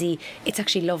it's easy, it's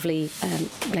actually lovely,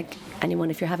 like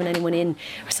anyone, if you're having anyone in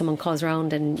or someone calls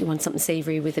around and you want something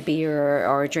savoury with a beer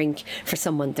or a drink for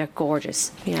someone, they're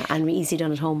gorgeous, and easy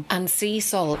done at home. And sea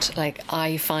salt, like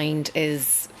I find,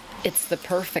 it's the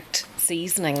perfect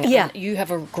seasoning. Yeah. And you have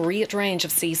a great range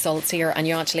of sea salts here, and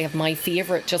you actually have my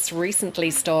favourite just recently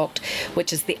stocked,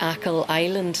 which is the Achill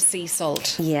Island sea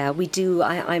salt. Yeah, we do.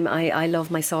 I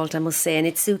love my salt, I must say, and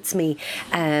it suits me.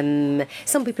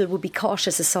 Some people would be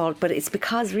cautious of salt, but it's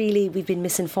because really we've been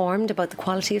misinformed about the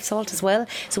quality of salt as well.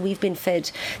 So we've been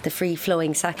fed the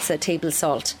free-flowing Saxa table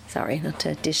salt. Sorry, not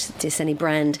to diss any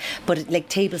brand, but like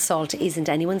table salt isn't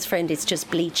anyone's friend. It's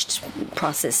just bleached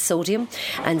processed sodium,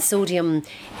 and sodium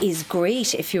is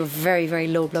great if you're very very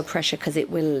low blood pressure, because it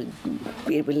will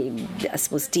I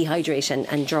suppose dehydrate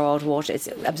and draw out water,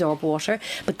 absorb water,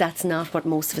 but that's not what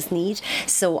most of us need.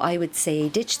 So I would say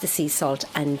ditch the sea salt,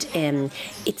 and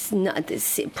it's not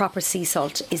proper sea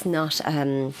salt is not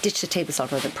ditch the table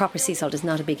salt rather. Proper sea salt is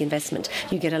not a big investment.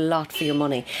 You get a lot for your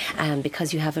money,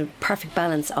 because you have a perfect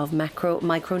balance of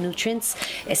micronutrients,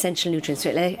 essential nutrients,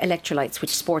 electrolytes,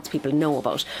 which sports people know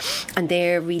about, and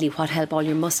they're really what help all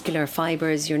your muscular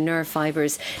fibres, your nerve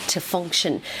fibres to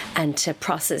function and to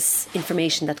process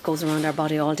information that goes around our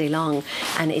body all day long,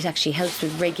 and it actually helps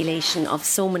with regulation of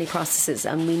so many processes,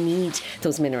 and we need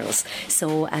those minerals.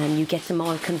 So you get them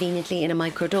all conveniently in a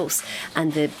microdose,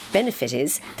 and the benefit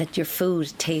is that your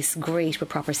food tastes great with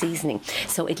proper seasoning.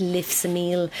 So it lifts a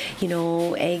meal,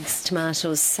 eggs,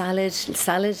 tomatoes,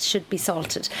 salad should be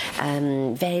salted,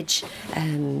 veg,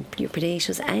 your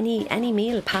potatoes, any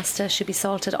meal, pasta should be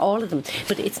salted, all of them,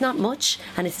 but it's not much,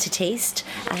 and it's to taste,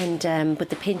 and but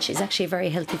the pinch is actually a very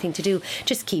healthy thing to do.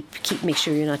 Just make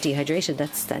sure you're not dehydrated.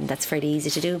 That's fairly easy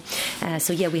to do.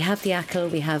 So yeah, we have the Achill,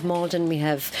 we have Malden, we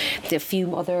have a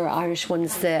few other Irish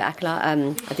ones, the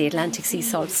Atlantic sea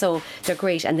salt, so they're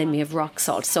great, and then we have rock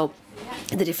salt. So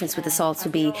the difference with the salts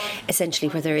would be essentially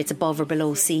whether it's above or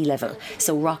below sea level.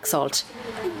 So rock salt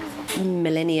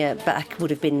millennia back would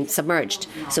have been submerged,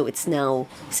 so it's now,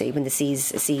 say when the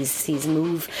seas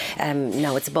move,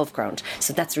 now it's above ground,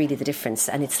 so that's really the difference,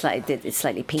 and it's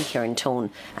slightly pinkier in tone,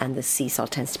 and the sea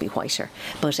salt tends to be whiter.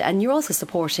 And you're also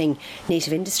supporting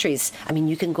native industries. I mean,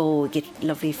 you can go get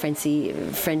lovely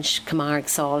French Camargue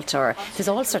salt, or there's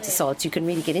all sorts of salts. You can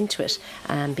really get into it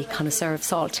and be connoisseur of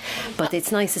salt, but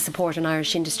it's nice to support an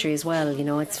Irish industry as well.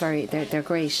 It's they're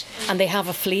great. And they have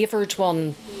a flavoured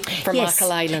one from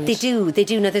Achill Island. They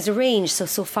do. Now there's a range.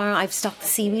 So far I've stocked the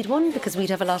seaweed one, because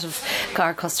we'd have a lot of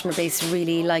our customer base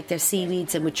really like their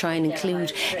seaweeds, and would try and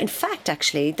include. In fact,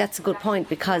 actually, that's a good point,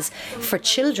 because for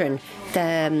children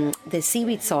the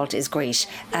seaweed salt is great,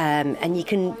 and you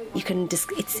can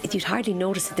you'd hardly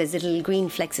notice that there's little green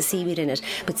flecks of seaweed in it,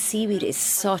 but seaweed is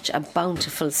such a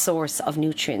bountiful source of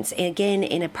nutrients, again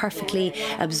in a perfectly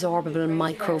absorbable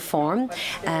micro form,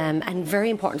 and very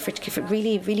important for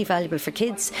really really valuable for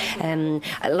kids. A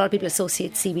lot of people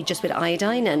associate seaweed just with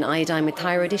iodine, and iodine with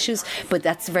thyroid issues, but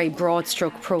that's a very broad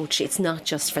stroke approach. It's not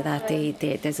just for that.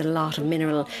 There's a lot of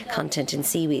mineral content in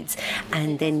seaweeds,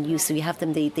 and then you have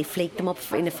them, they flake them up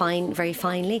in a fine very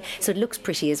finely, so it looks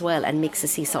pretty as well, and mix the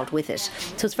sea salt with it.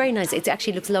 So it's very nice. It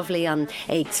actually looks lovely on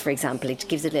eggs, for example. It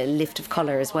gives it a little lift of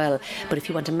colour as well. But if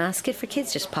you want to mask it for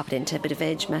kids, just pop it into a bit of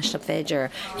veg, mashed up veg, or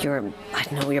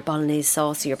your bolognese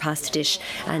sauce or your pasta dish,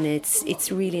 and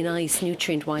it's really nice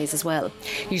nutrient wise as well.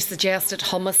 You suggested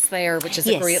hummus there, which is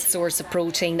Yes. a great source of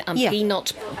protein, and Yeah.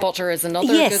 peanut butter is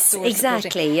another Yes, good source exactly,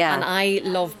 of protein. yeah. And I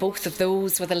love both of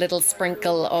those with a little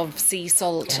sprinkle of sea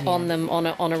salt on them on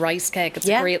a rice cake. It's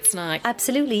a great snack.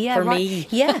 Absolutely, yeah. For me.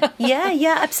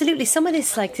 Yeah, absolutely. Some of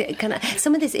this,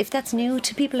 if that's new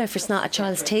to people, if it's not a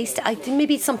child's taste, I think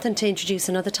maybe it's something to introduce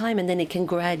another time, and then it can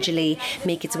gradually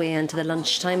make its way into the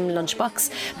lunchbox.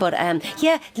 But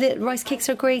the rice cakes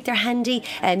are great. They're handy.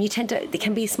 They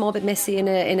can be a small bit messy in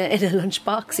a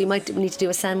lunchbox. You might need to do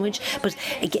a sandwich. But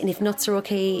again, if nuts are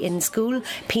okay in school,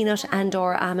 peanut and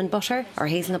or almond butter or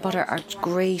hazelnut butter are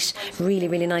great. Really,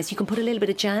 really nice. You can put a little bit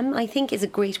of jam. I think is a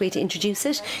great way to introduce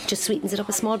it. Just sweetens it up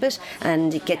a small bit,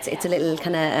 and it's a little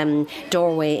kind of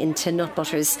doorway into nut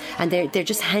butters. And they're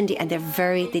just handy, and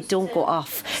they don't go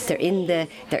off. They're in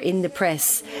the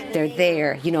press. They're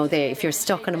there. If you're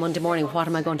stuck on a Monday morning, what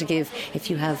am I going to give? If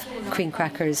you have cream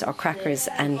crackers or crackers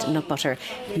and nut butter,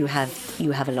 you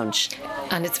have a lunch.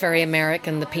 And it's very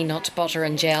American, the peanut butter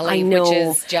and jelly, I know. which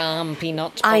is jam,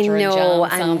 peanut butter I know,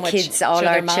 and jam sandwich. kids, all Sure,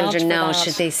 our they're mad children for now, that.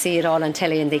 should they see it all on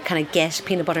telly and they kind of get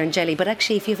peanut butter and jelly. But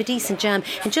actually, if you have a decent jam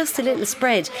and just a little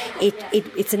spread,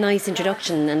 it's a nice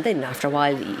introduction, and then after a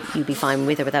while you'll be fine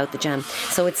with or without the jam.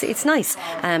 So it's nice,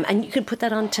 and you can put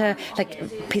that onto like a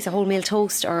piece of wholemeal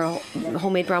toast or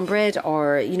homemade brown bread,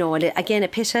 or again a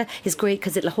pita is great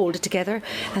because it'll hold it together.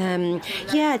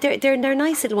 They're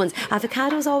nice little ones.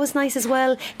 Avocado's always nice as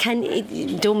well.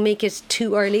 Don't make it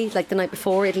too early, like the night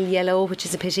before. It'll yellow, which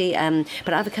is a pity.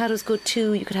 But avocado's good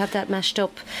too. You could have that mashed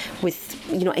up with,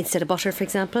 instead of butter, for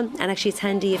example. And actually, it's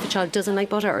handy if a child doesn't like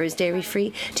butter or is dairy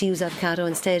free to use avocado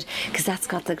instead, because that's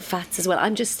got the fats as well. I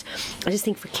just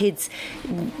think for kids,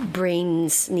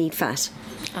 brains need fat.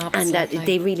 Absolutely. And that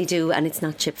they really do, and it's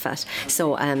not chip fat.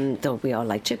 So though we all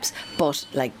like chips, but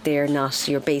they're not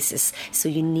your basis. So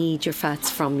you need your fats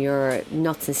from your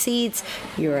nuts and seeds,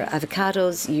 your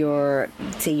avocados,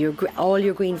 all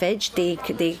your green veg.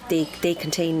 They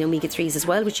contain omega-3s as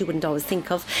well, which you wouldn't always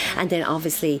think of. And then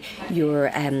obviously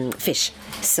your fish.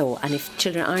 So, and if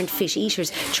children aren't fish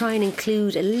eaters, try and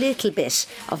include a little bit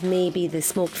of maybe the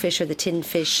smoked fish or the tinned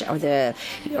fish or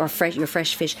your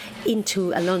fresh fish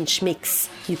into a lunch mix.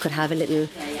 You could have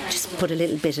just put a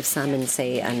little bit of salmon,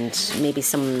 say, and maybe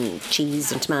some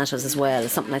cheese and tomatoes as well,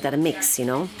 something like that, a mix,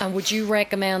 And would you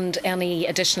recommend any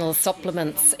additional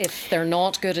supplements if they're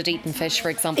not good at eating fish,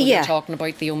 for example? Yeah. You're talking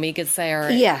about the omegas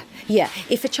there. Yeah.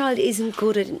 If a child isn't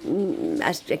good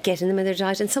at getting them in their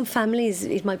diet, and some families,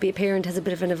 it might be a parent has a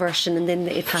bit of an aversion and then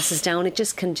it passes down.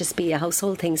 It can just be a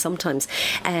household thing sometimes.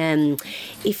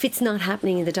 If it's not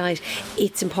happening in the diet,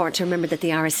 it's important to remember that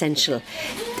they are essential.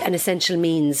 And essential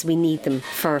means we need them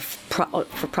for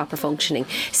proper functioning.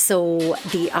 So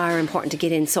they are important to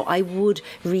get in. So I would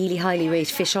really highly rate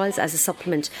fish oils as a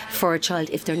supplement for a child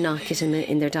if they're not getting it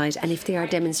in their diet, and if they are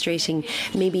demonstrating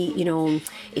maybe,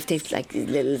 if they've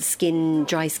little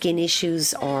dry skin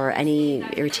issues or any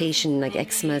irritation like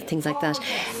eczema, things like that,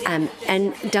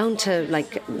 and down to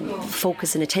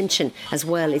focus and attention as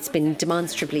well. It's been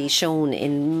demonstrably shown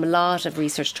in a lot of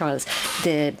research trials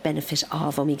the benefit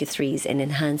of omega-3s in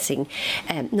enhancing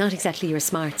not exactly your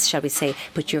smarts, shall we say,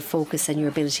 but your focus and your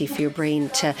ability for your brain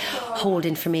to hold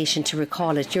information, to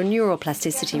recall it, your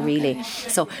neuroplasticity really.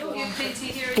 So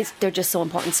they're just so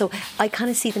important. So I kind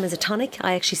of see them as a tonic.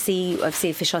 I've seen a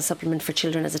fish oil supplement for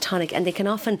children as a tonic, and they can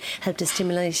often help to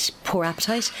stimulate poor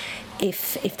appetite.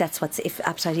 If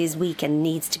appetite is weak and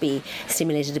needs to be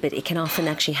stimulated a bit, it can often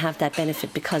actually have that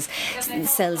benefit because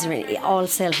all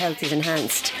cell health is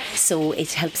enhanced. So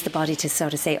it helps the body to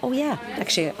sort of say, oh yeah,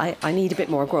 actually I need a bit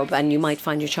more grub, and you might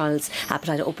find your child's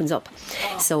appetite opens up.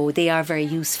 So they are very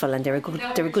useful, and they're a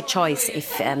good choice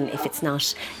if it's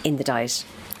not in the diet.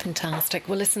 Fantastic.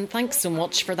 Well, listen, thanks so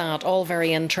much for that. All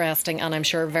very interesting, and I'm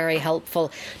sure very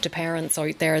helpful to parents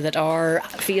out there that are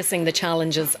facing the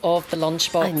challenges of the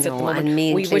lunchbox at the moment. And me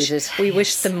included. We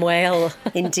wish them well.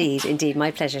 Indeed.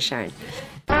 My pleasure, Sharon.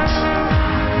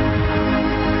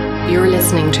 You're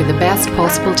listening to the best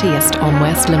possible taste on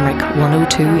West Limerick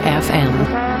 102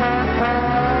 FM.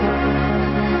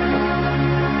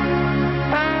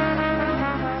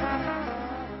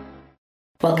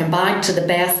 Welcome back to the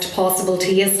best possible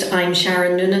taste. I'm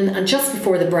Sharon Noonan, and just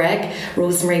before the break,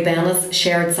 Rosemary Bennis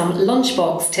shared some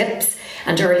lunchbox tips,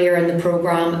 and earlier in the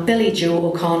programme, Billy Jo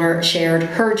O'Connor shared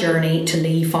her journey to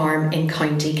Lee Farm in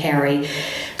County Kerry.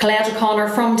 Colette O'Connor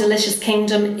from Delicious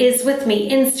Kingdom is with me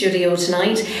in studio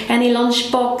tonight. Any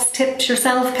lunchbox tips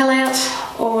yourself, Colette?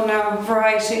 Oh no,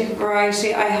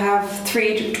 variety. I have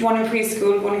three, one in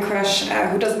preschool, one in creche,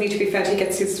 who doesn't need to be fed, he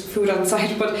gets his food on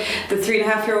site, but the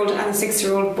 3.5-year-old and the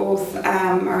 6-year-old both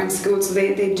are in school, so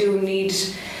they do need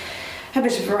a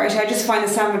bit of variety. I just find the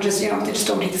sandwiches, they just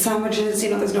don't eat the sandwiches,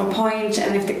 there's no point,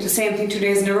 and if they do the same thing 2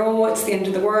 days in a row, it's the end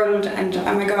of the world, and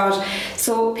oh my god.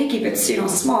 So picky bits,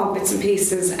 small bits and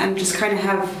pieces, and just kind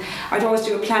of I'd always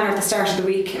do a planner at the start of the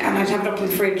week, and I'd have it up in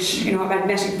the fridge, a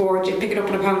magnetic board, you'd pick it up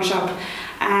in a pound shop,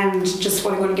 and just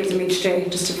what I'm going to give them each day,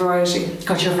 just a variety.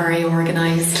 God, you're very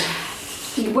organised.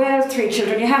 Well, 3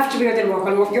 children, you have to be, or they'll walk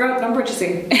all over. You're outnumbered, you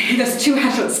see. There's 2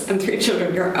 adults and 3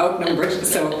 children, you're outnumbered.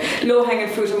 So,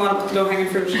 low-hanging fruit, I'm on low-hanging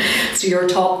fruit. So your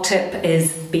top tip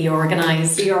is be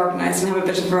organised. Be organised and have a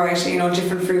bit of variety,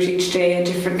 different fruit each day, a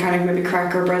different kind of maybe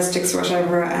cracker, breadsticks,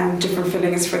 whatever, and different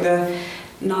fillings for the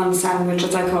non-sandwich,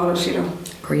 as I call it,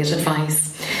 Great advice.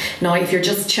 Now, if you're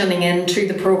just tuning in to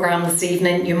the programme this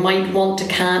evening, you might want to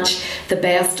catch the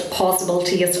Best Possible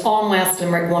Taste on West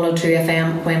Limerick 102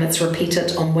 FM when it's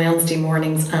repeated on Wednesday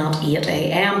mornings at 8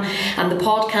 a.m. And the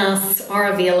podcasts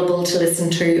are available to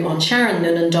listen to on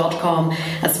SharonNoonan.com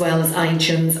as well as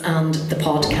iTunes and the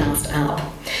podcast app.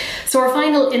 So our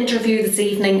final interview this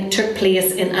evening took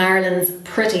place in Ireland's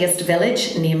prettiest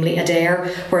village, namely Adare,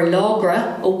 where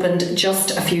Logra opened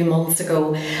just a few months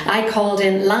ago. I called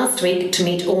in last week to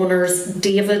meet owners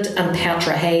David and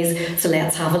Petra Hayes, so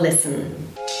let's have a listen.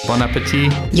 Bon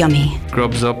appetit. Yummy.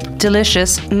 Grubs up.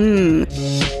 Delicious.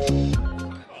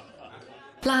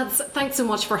 Lads, thanks so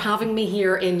much for having me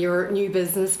here in your new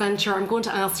business venture. I'm going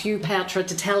to ask you, Petra,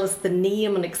 to tell us the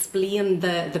name and explain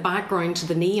the background to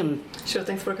the name. Sure,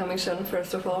 thanks for coming, Sharon,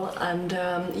 first of all. And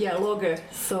lager.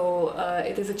 So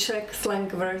it is a Czech slang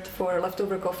word for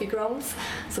leftover coffee grounds.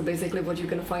 So basically what you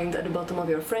can find at the bottom of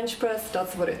your French press,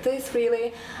 that's what it is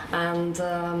really. And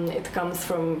it comes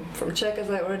from Czech, as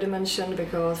I already mentioned,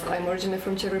 because I'm originally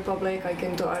from Czech Republic. I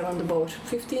came to Ireland about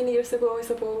 15 years ago, I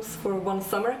suppose, for one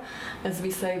summer, as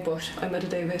we say, but I met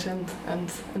David and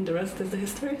the rest is the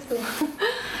history. So.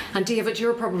 And David,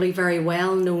 you're probably very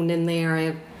well known in the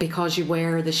area because you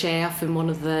were the chef in one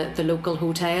of the local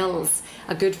hotels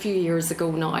a good few years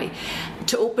ago now.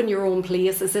 To open your own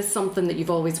place, is this something that you've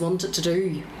always wanted to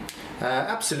do?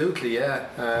 Absolutely, yeah.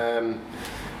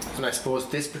 And I suppose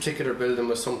this particular building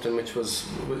was something which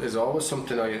is always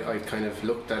something I kind of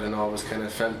looked at and always kind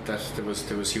of felt that there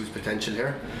was huge potential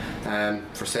here.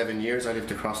 For 7 years I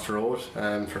lived across the road.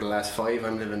 For the last 5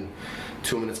 I'm living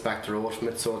 2 minutes back the road from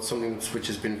it, so it's something which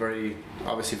has been very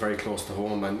close to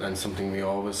home, and something we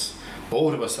always,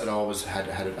 both of us had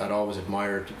always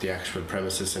admired the actual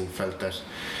premises and felt that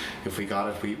if we got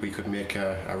it, we could make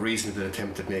a reasonable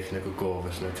attempt at making a good go of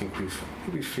it, and I think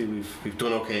we feel we've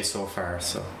done okay so far.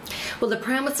 So, well, the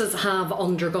premises have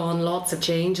undergone lots of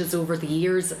changes over the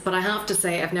years, but I have to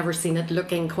say I've never seen it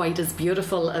looking quite as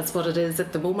beautiful as what it is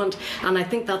at the moment, and I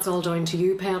think that's all down to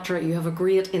you, Petra. You have a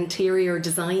great interior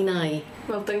design eye.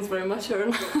 Well, thanks very much,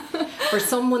 Erin. For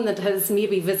someone that has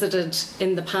maybe visited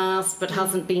in the past but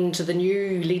hasn't been to the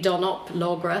newly done up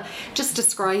Logra, just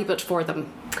describe it for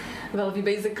them. Well, we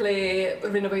basically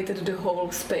renovated the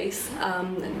whole space.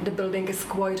 The building is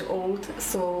quite old,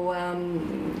 so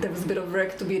there was a bit of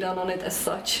work to be done on it as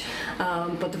such.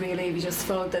 But really, we just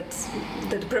felt that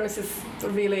the premises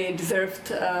really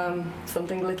deserved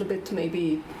something a little bit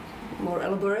maybe more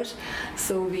elaborate,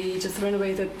 so we just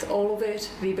renovated all of it.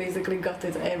 We basically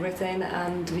gutted everything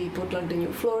and we put like the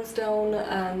new floors down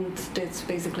and did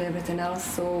basically everything else.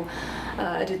 So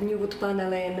I did new wood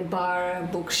paneling, bar,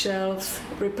 bookshelves,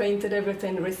 repainted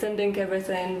everything, resanding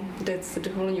everything, did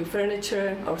the whole new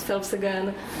furniture ourselves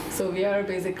again. So we are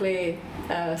basically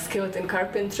skilled in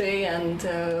carpentry and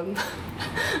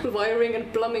wiring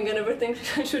and plumbing and everything,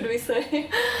 should we say.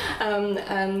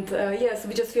 Yes,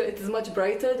 we just feel it is much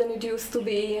brighter than it used to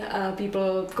be.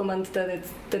 People comment that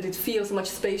it feels much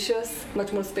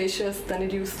more spacious than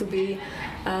it used to be.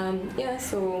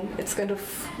 So it's kind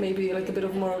of maybe a little bit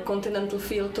of more continental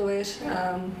feel to it.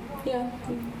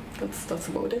 That's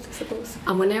about it, I suppose.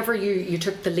 And whenever you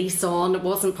took the lease on, it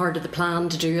wasn't part of the plan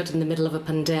to do it in the middle of a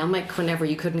pandemic whenever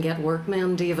you couldn't get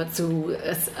workmen, David. So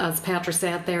as Petra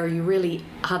said there, you really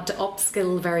had to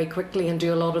upskill very quickly and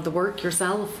do a lot of the work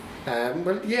yourself.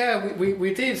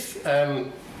 We did.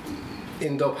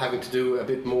 end up having to do a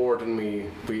bit more than we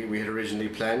had originally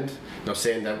planned. Now,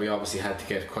 saying that, we obviously had to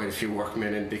get quite a few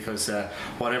workmen in, because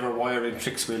whatever wiring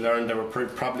tricks we learned, they were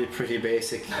probably pretty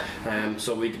basic.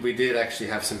 So we did actually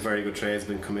have some very good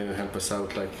tradesmen come in and help us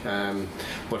out.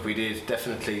 But we did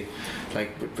definitely,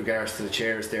 with regards to the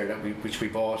chairs there which we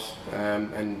bought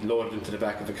and loaded into the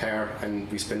back of the car,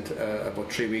 and we spent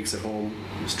about 3 weeks at home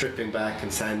stripping back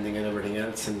and sanding and everything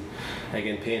else, and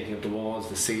again painting up the walls,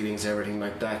 the ceilings, everything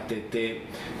like that. They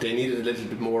needed a little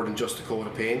bit more than just a coat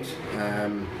of paint.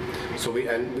 So we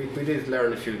did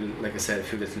learn a few, like I said, a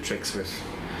few little tricks with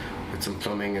some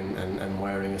plumbing and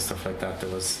wiring and stuff like that. There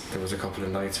was a couple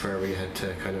of nights where we had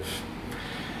to kind of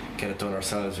get it done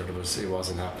ourselves, or it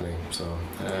wasn't happening. So.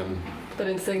 But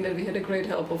in saying that, we had a great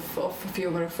help of a few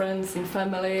of our friends and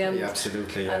family, and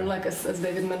absolutely, and like as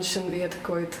David mentioned, we had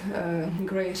quite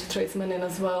great tradesmen in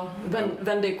as well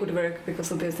when they could work,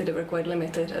 because obviously they were quite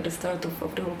limited at the start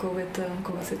of the whole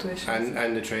COVID situation.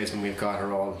 And the tradesmen we've got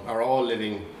are all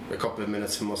living a couple of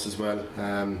minutes from us as well.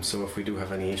 So if we do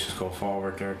have any issues going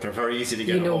forward, they're very easy to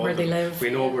get. You know where they live. We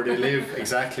know where they live,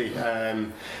 exactly.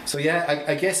 So yeah,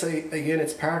 I guess again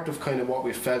it's part of kind of what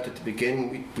we felt at the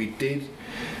beginning. We did.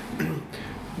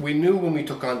 We knew when we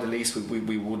took on the lease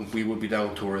we would be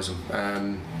down tourism.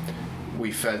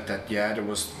 We felt that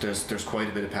there's quite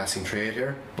a bit of passing trade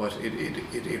here, but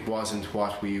it wasn't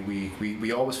what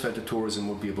we always felt that tourism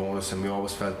would be a bonus, and we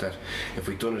always felt that if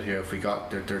we'd done it here, if we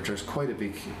got there's quite a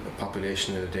big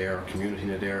population in Adare, or community in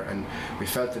Adare, and we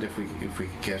felt that if we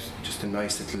could get just a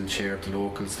nice little share of the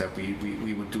locals, that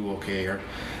we would do okay here.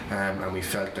 And we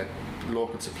felt that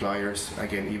local suppliers,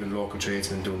 again, even local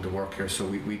tradesmen doing the work here, so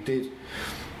we did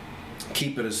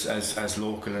keep it as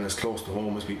local and as close to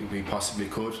home as we possibly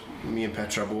could. Me and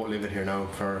Petra are both living here now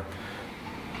for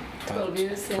 12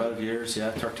 years, 12 years,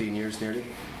 13 years nearly.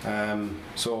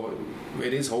 So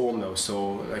it is home now.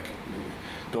 So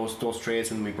those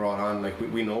tradesmen we brought on,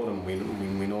 we know them.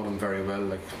 We know them very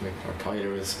well. Our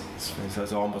Tyler is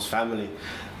almost family.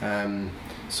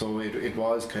 So it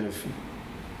was kind of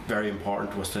very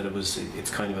important to us that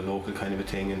it's kind of a local kind of a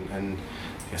thing, and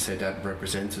like I said, that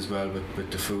represents as well with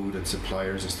the food and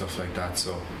suppliers and stuff like that.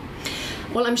 So.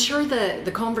 Well, I'm sure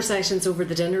the conversations over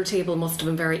the dinner table must have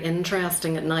been very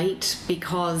interesting at night,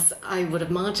 because I would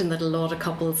imagine that a lot of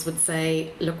couples would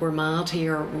say, look, we're mad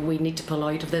here, we need to pull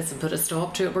out of this and put a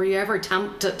stop to it. Were you ever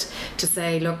tempted to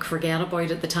say, look, forget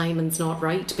about it, the timing's not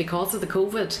right because of the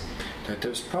COVID? There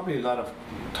was probably a lot of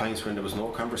times when there was no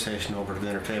conversation over the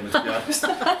dinner table, to be honest.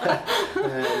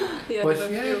 There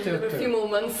were a few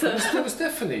moments. There was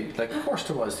definitely, of course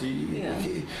there was.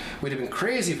 We'd have been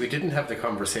crazy if we didn't have the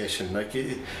conversation.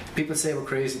 People say we're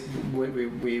crazy,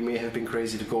 we may have been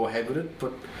crazy to go ahead with it,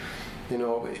 but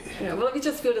well, we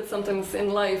just feel that sometimes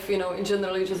in life, in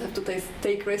general, you just have to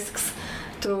take risks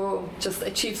to just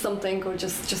achieve something, or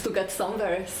just to get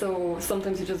somewhere. So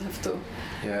sometimes you just have to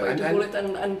bite the bullet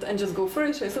and just go for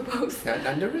it, I suppose.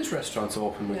 And there is restaurants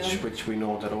open which we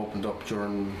know that opened up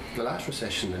during the last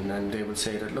recession, and then they would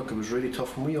say that, look, it was really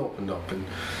tough when we opened up, and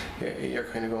you're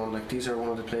kind of going these are one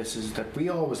of the places that we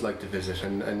always like to visit,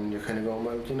 and you're kind of going,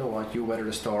 well, you know what, you weathered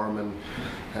a storm,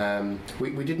 and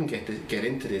we didn't get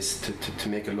into this to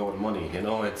make a load of money.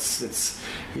 It's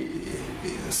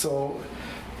so.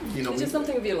 It's just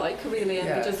something we like, really,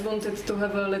 and we just wanted to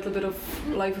have a little bit of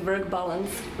life-work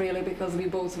balance, really, because we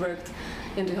both worked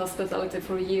in the hospitality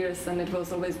for years, and it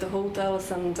was always the hotels,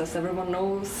 and as everyone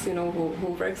knows,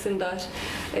 who works in that,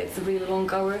 it's really long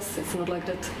hours. It's not like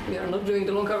that we are not doing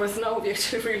the long hours now, we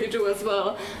actually really do as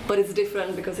well, but it's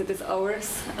different because it is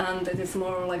hours, and it is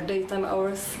more like daytime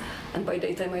hours. And by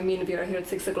daytime I mean we are here at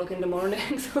 6 o'clock in the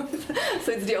morning, so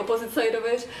it's the opposite side of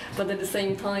it. But at the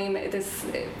same time, it's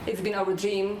been our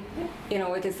dream,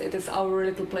 it is our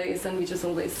little place, and we just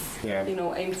always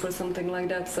aimed for something like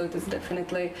that. So it is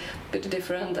definitely a bit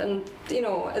different. And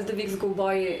as the weeks go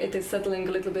by, it is settling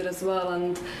a little bit as well,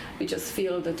 and we just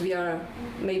feel that we are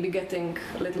maybe getting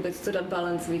a little bit to that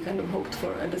balance we kind of hoped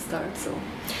for at the start. So.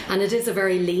 And it is a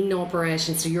very lean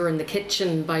operation, so you're in the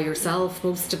kitchen by yourself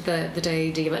most of the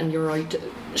day, Diva, and you're out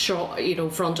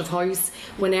front of house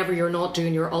whenever you're not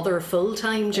doing your other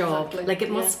full-time job. Exactly.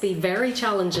 It must be very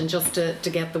challenging just to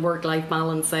get the work-life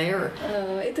balance there.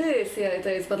 It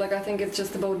is, but I think it's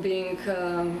just about being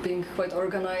quite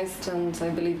organized, and I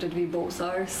believe that we both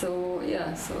are, so we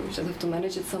just have to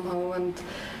manage it somehow, and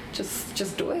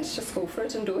just do it, just go for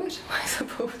it and do it, I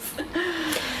suppose.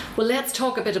 Well, let's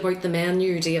talk a bit about the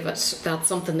menu, David. That's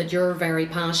something that you're very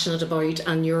passionate about,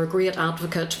 and you're a great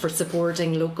advocate for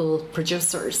supporting local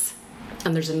producers.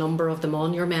 And there's a number of them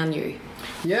on your menu.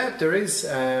 Yeah, there is.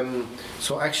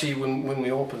 So actually, when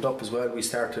we opened up as well, we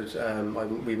started.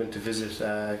 We went to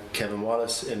visit Kevin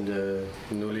Wallace in the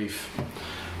New Leaf,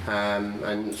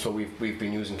 and so we've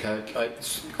been using.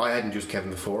 I hadn't used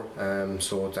Kevin before,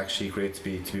 so it's actually great to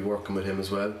be working with him as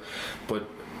well. But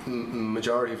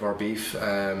majority of our beef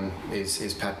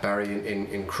is Pat Barry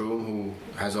in Croom,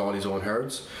 who has all his own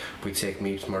herds. We take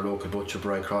meat from our local butcher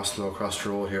Brian Crosslow across the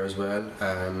road here as well.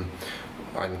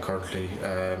 I'm currently.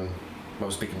 I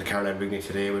was speaking to Caroline Rigney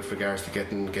today with regards to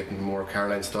getting more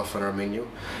Caroline stuff on our menu,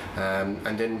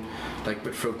 and then like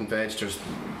with fruit and veg, there's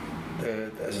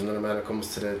as another man who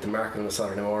comes to the market on a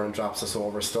Saturday morning and drops us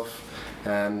over stuff.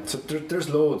 So there's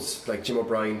loads. Like Jim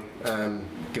O'Brien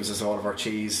gives us all of our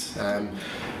cheese.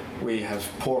 We have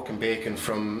pork and bacon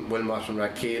from Wilmot and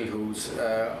Rathkeil, who's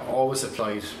always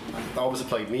applied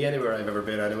me anywhere I've ever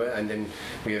been anyway. And then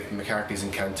we have McCarthy's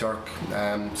and Canturk.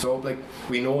 So like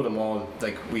we know them all.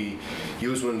 Like we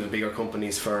use one of the bigger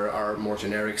companies for our more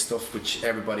generic stuff, which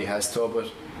everybody has to. But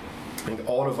I think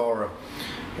all of our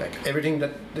everything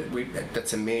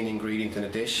that's a main ingredient in a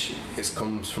dish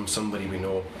comes from somebody we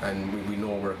know, and we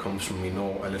know where it comes from. We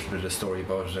know a little bit of the story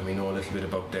about it, and we know a little bit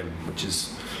about them, which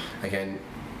is again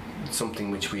something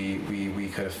which we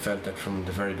kind of felt that from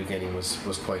the very beginning was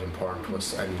quite important to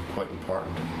us, and quite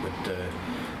important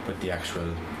with the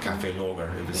actual Café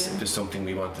Logar. It was just something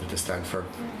we wanted to stand for.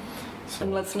 So.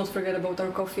 And let's not forget about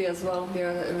our coffee as well.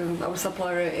 Here, our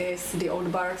supplier is the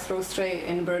Old Barracks Roastery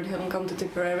in Birdhill, County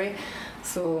Tipperary.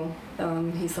 So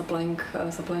he's supplying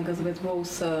us with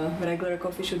both regular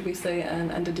coffee, should we say,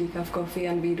 and the decaf coffee,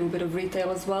 and we do a bit of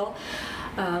retail as well.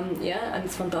 And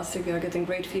it's fantastic. We are getting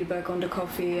great feedback on the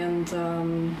coffee, and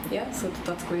so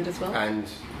that's great as well. And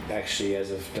actually,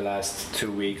 as of the last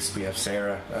 2 weeks, we have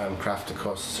Sarah Craft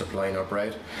Cuss supplying our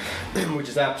bread, which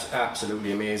is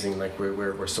absolutely amazing. Like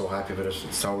we're so happy with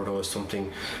it. Sourdough is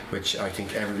something which I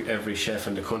think every chef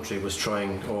in the country was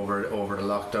trying over the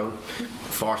lockdown.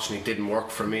 Fortunately, it didn't work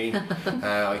for me.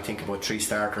 I think about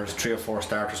 3 or 4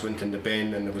 starters went in the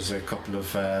bin, and there was a couple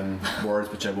of words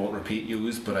which I won't repeat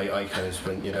used, but I kind of just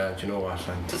went, you know what, I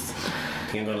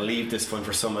think I'm going to leave this one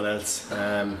for someone else.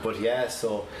 But yeah,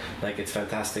 so like it's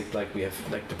fantastic. Like we have,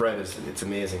 like the bread it's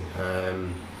amazing.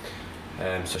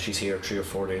 So she's here 3 or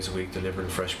 4 days a week delivering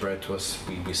fresh bread to us.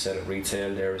 We sell it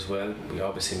retail there as well. We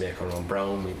obviously make our own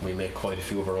brown. We make quite a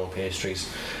few of our own pastries,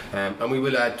 and we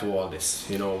will add to all this.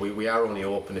 You know, we are only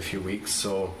open a few weeks,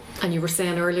 so. And you were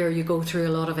saying earlier you go through a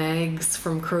lot of eggs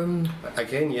from Croom.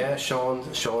 Again, yeah, Sean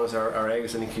is our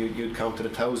eggs. I think you'd counted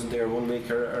 1,000 there in 1 week,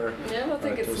 or yeah, I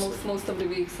think it's most of the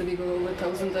weeks that we go over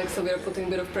 1,000 eggs, so we are putting a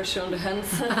bit of pressure on the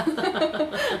hens.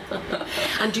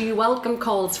 And do you welcome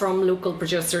calls from local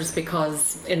producers, because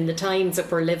in the times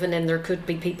that we're living in, there could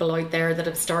be people out there that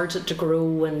have started to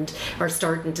grow and are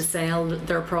starting to sell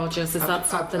their produce? Is that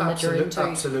something that you're into?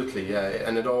 Absolutely, yeah,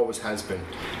 and it always has been.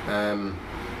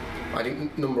 I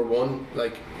think number one,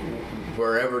 like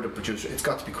wherever the producer, it's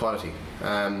got to be quality,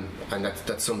 and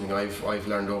that's something I've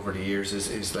learned over the years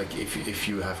is like if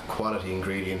you have quality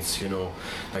ingredients, you know,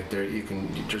 like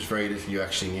there's very little you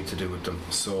actually need to do with them.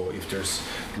 So if there's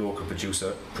local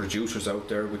producers out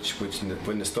there, which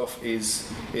when the stuff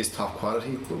is top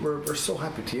quality, we're so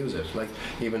happy to use it. Like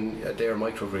even their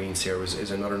microgreens here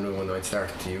is another new one I'd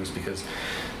started to use, because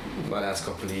my last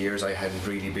couple of years I hadn't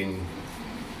really been.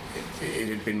 It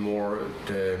had been more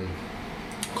the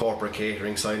corporate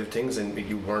catering side of things, and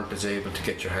you weren't as able to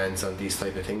get your hands on these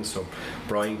type of things. So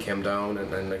Brian came down,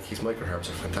 and like his microherbs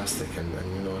are fantastic, and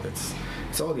you know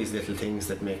it's all these little things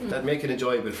that make it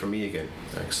enjoyable for me again.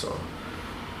 Like so.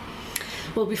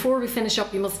 Well, before we finish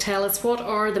up, you must tell us, what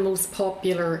are the most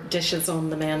popular dishes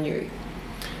on the menu?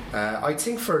 I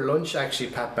think for lunch, actually,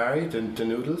 Pat Barry, the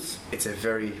noodles. It's a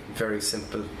very, very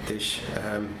simple dish.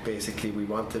 Basically, we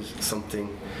wanted something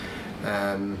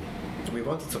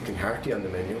hearty on the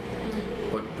menu,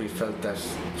 but we felt that,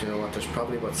 you know what, there's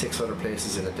probably about 6 other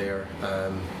places in it there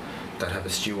that have a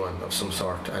stew on of some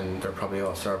sort, and they're probably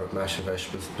all served with mashed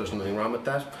vegetables. There's nothing wrong with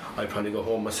that. I'd probably go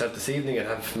home myself this evening and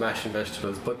have mashed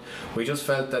vegetables, but we just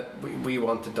felt that we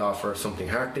wanted to offer something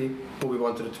hearty, but we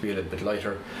wanted it to be a little bit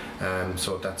lighter,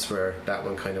 so that's where that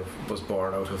one kind of was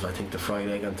born out of. I think the fried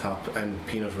egg on top and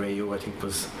peanut rayu, I think,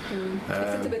 was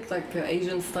it's a bit like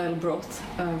Asian style broth,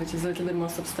 which is a little bit more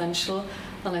substantial,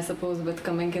 and I suppose with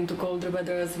coming into colder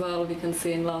weather as well, we can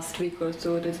see in last week or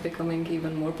so it's becoming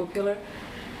even more popular.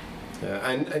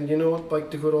 And you know, like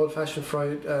the good old fashioned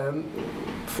fried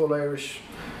full Irish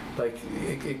like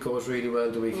it goes really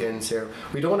well the weekends here.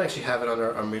 We don't actually have it on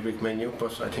our midweek menu,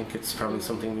 but I think it's probably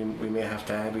something we may have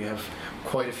to add. We have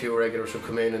quite a few regulars who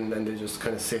come in and they just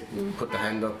kind of sit and put the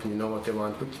hand up and you know what they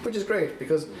want, which is great,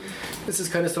 because this is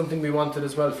kind of something we wanted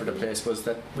as well for the place, was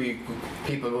that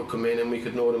people would come in and we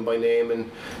could know them by name, and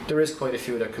there is quite a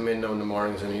few that come in now in the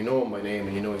mornings and you know them by name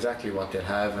and you know exactly what they'll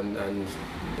have, and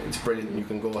it's brilliant. You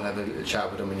can go have a chat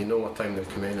with them and you know what time they'll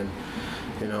come in, and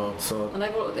you know, so. And I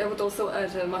would also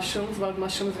add mushrooms. Wild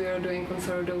mushrooms. We are doing con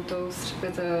sourdough toast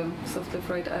with a softly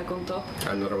fried egg on top.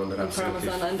 Another one that absolutely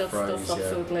parmesan, and that's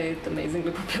absolutely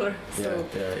amazingly popular. So.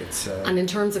 Yeah, it's. And in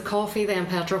terms of coffee, then,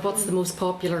 Petra, what's the most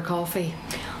popular coffee?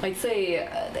 I'd say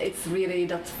it's really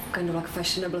that kind of like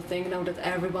fashionable thing now that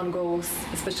everyone goes,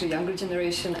 especially younger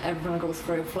generation, everyone goes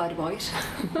for a flat white.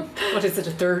 What is it,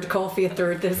 a third coffee, a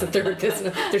third this, a third this?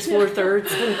 There's 4 thirds.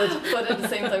 But at the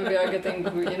same time, we are getting,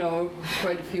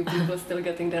 quite a few people still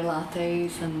getting their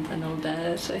lattes and all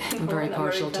that. I'm very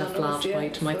partial to flat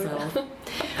white myself.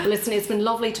 Well, listen, it's been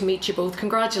lovely to meet you both.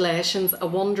 Congratulations, a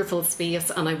wonderful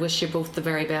space, and I wish you both the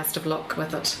very best of luck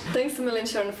with it. Thanks a million,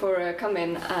 Sharon, for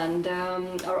coming. And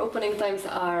our opening times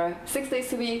are 6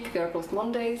 days a week. We are closed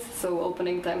Mondays, so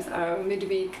opening times are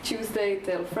midweek Tuesday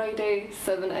till Friday,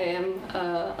 7 a.m.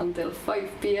 Until 5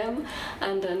 p.m.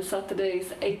 and then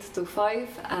Saturdays 8 to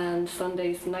 5 and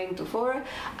Sundays 9 to 4.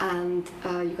 And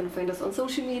you can find us on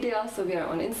social media. So we are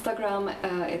on Instagram.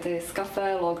 It is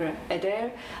Café Lager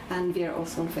Eder, and we are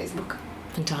also on Facebook.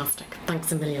 Fantastic.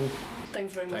 Thanks a million.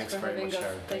 Thanks very much for having us.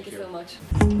 Sharon. Thank you so much.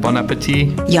 Bon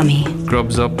appetit. Yummy.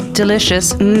 Grubs up.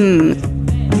 Delicious.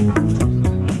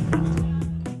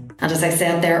 And as I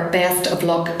said there, best of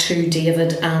luck to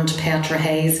David and Petra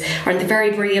Hayes. Aren't they very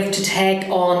brave to take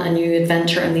on a new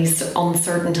adventure in these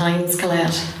uncertain times,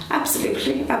 Colette?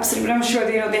 Absolutely. I'm sure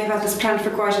they have had this planned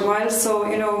for quite a while, so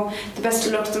the best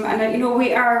of luck to them. And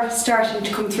we are starting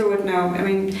to come through it now. I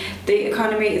mean, the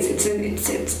economy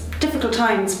it's difficult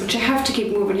times, but you have to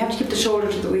keep moving. You have to keep the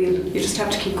shoulder to the wheel. You just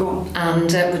have to keep going.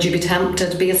 And would you be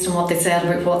tempted, based on what they said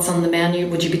about what's on the menu,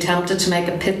 would you be tempted to make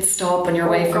a pit stop on your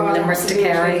way from Limerick to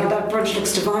Kerry? God, that brunch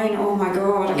looks divine. Oh my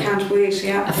God, I can't wait.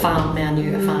 Yeah, a fab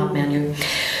menu.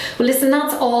 Well, listen,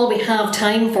 that's all we have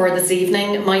time for this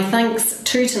evening. My thanks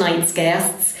to tonight's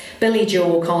guests, Billy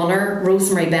Joe O'Connor,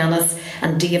 Rosemary Bennis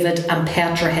and David and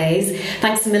Petra Hayes.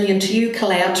 Thanks a million to you,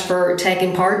 Colette, for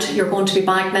taking part. You're going to be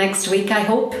back next week, I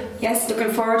hope. Yes,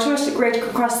 looking forward to it. Great to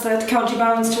cross the county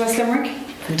bounds to West Limerick.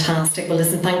 Fantastic. Well,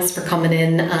 listen, thanks for coming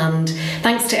in, and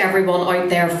thanks to everyone out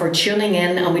there for tuning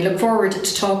in, and we look forward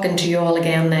to talking to you all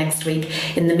again next week.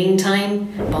 In the meantime,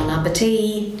 bon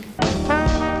appetit.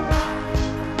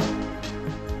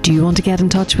 Do you want to get in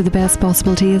touch with the Best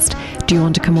Possible Taste? Do you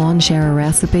want to come on, share a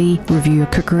recipe, review a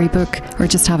cookery book, or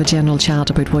just have a general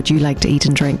chat about what you like to eat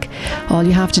and drink? All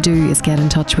you have to do is get in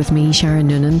touch with me, Sharon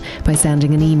Noonan, by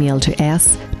sending an email to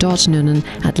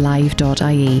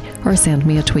s.noonan@live.ie or send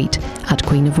me a tweet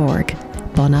 @Queen of Org.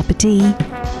 Bon appetit!